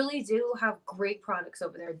they really do have great products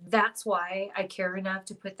over there. That's why I care enough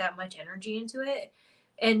to put that much energy into it.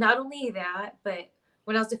 And not only that, but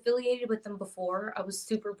when I was affiliated with them before, I was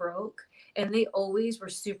super broke. And they always were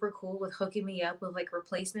super cool with hooking me up with like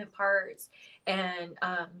replacement parts. And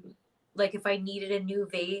like if I needed a new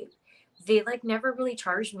vape, they like never really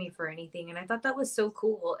charged me for anything. And I thought that was so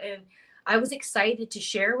cool. And I was excited to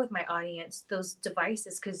share with my audience those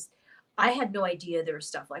devices because I had no idea there was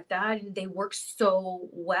stuff like that. And they work so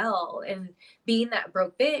well. And being that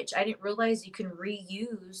broke bitch, I didn't realize you can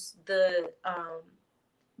reuse the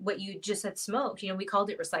what you just had smoked. You know, we called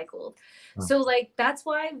it recycled. Oh. So like that's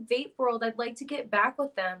why Vape World, I'd like to get back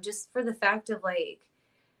with them just for the fact of like,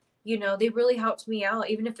 you know, they really helped me out.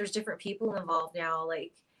 Even if there's different people involved now,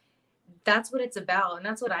 like that's what it's about. And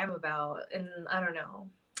that's what I'm about. And I don't know.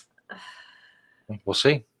 We'll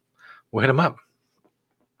see. We'll hit them up.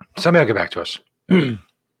 Somebody will get back to us. We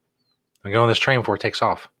get on this train before it takes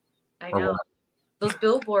off. I know. Those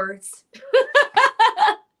billboards.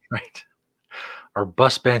 Right. Our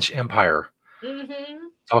bus bench empire. Mm-hmm.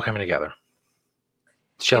 It's all coming together.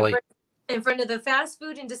 Shelly. In front of the fast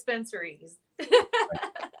food and dispensaries.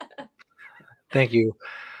 Thank you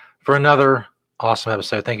for another awesome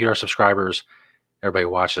episode. Thank you to our subscribers. Everybody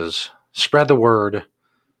watches. Spread the word.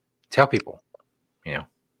 Tell people, you know,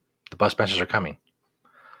 the bus benches are coming.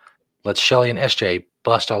 Let Shelly and SJ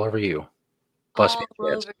bust all over you. Bust all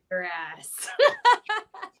over your ass.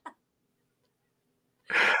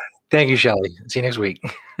 Thank you, Shelly. See you next week.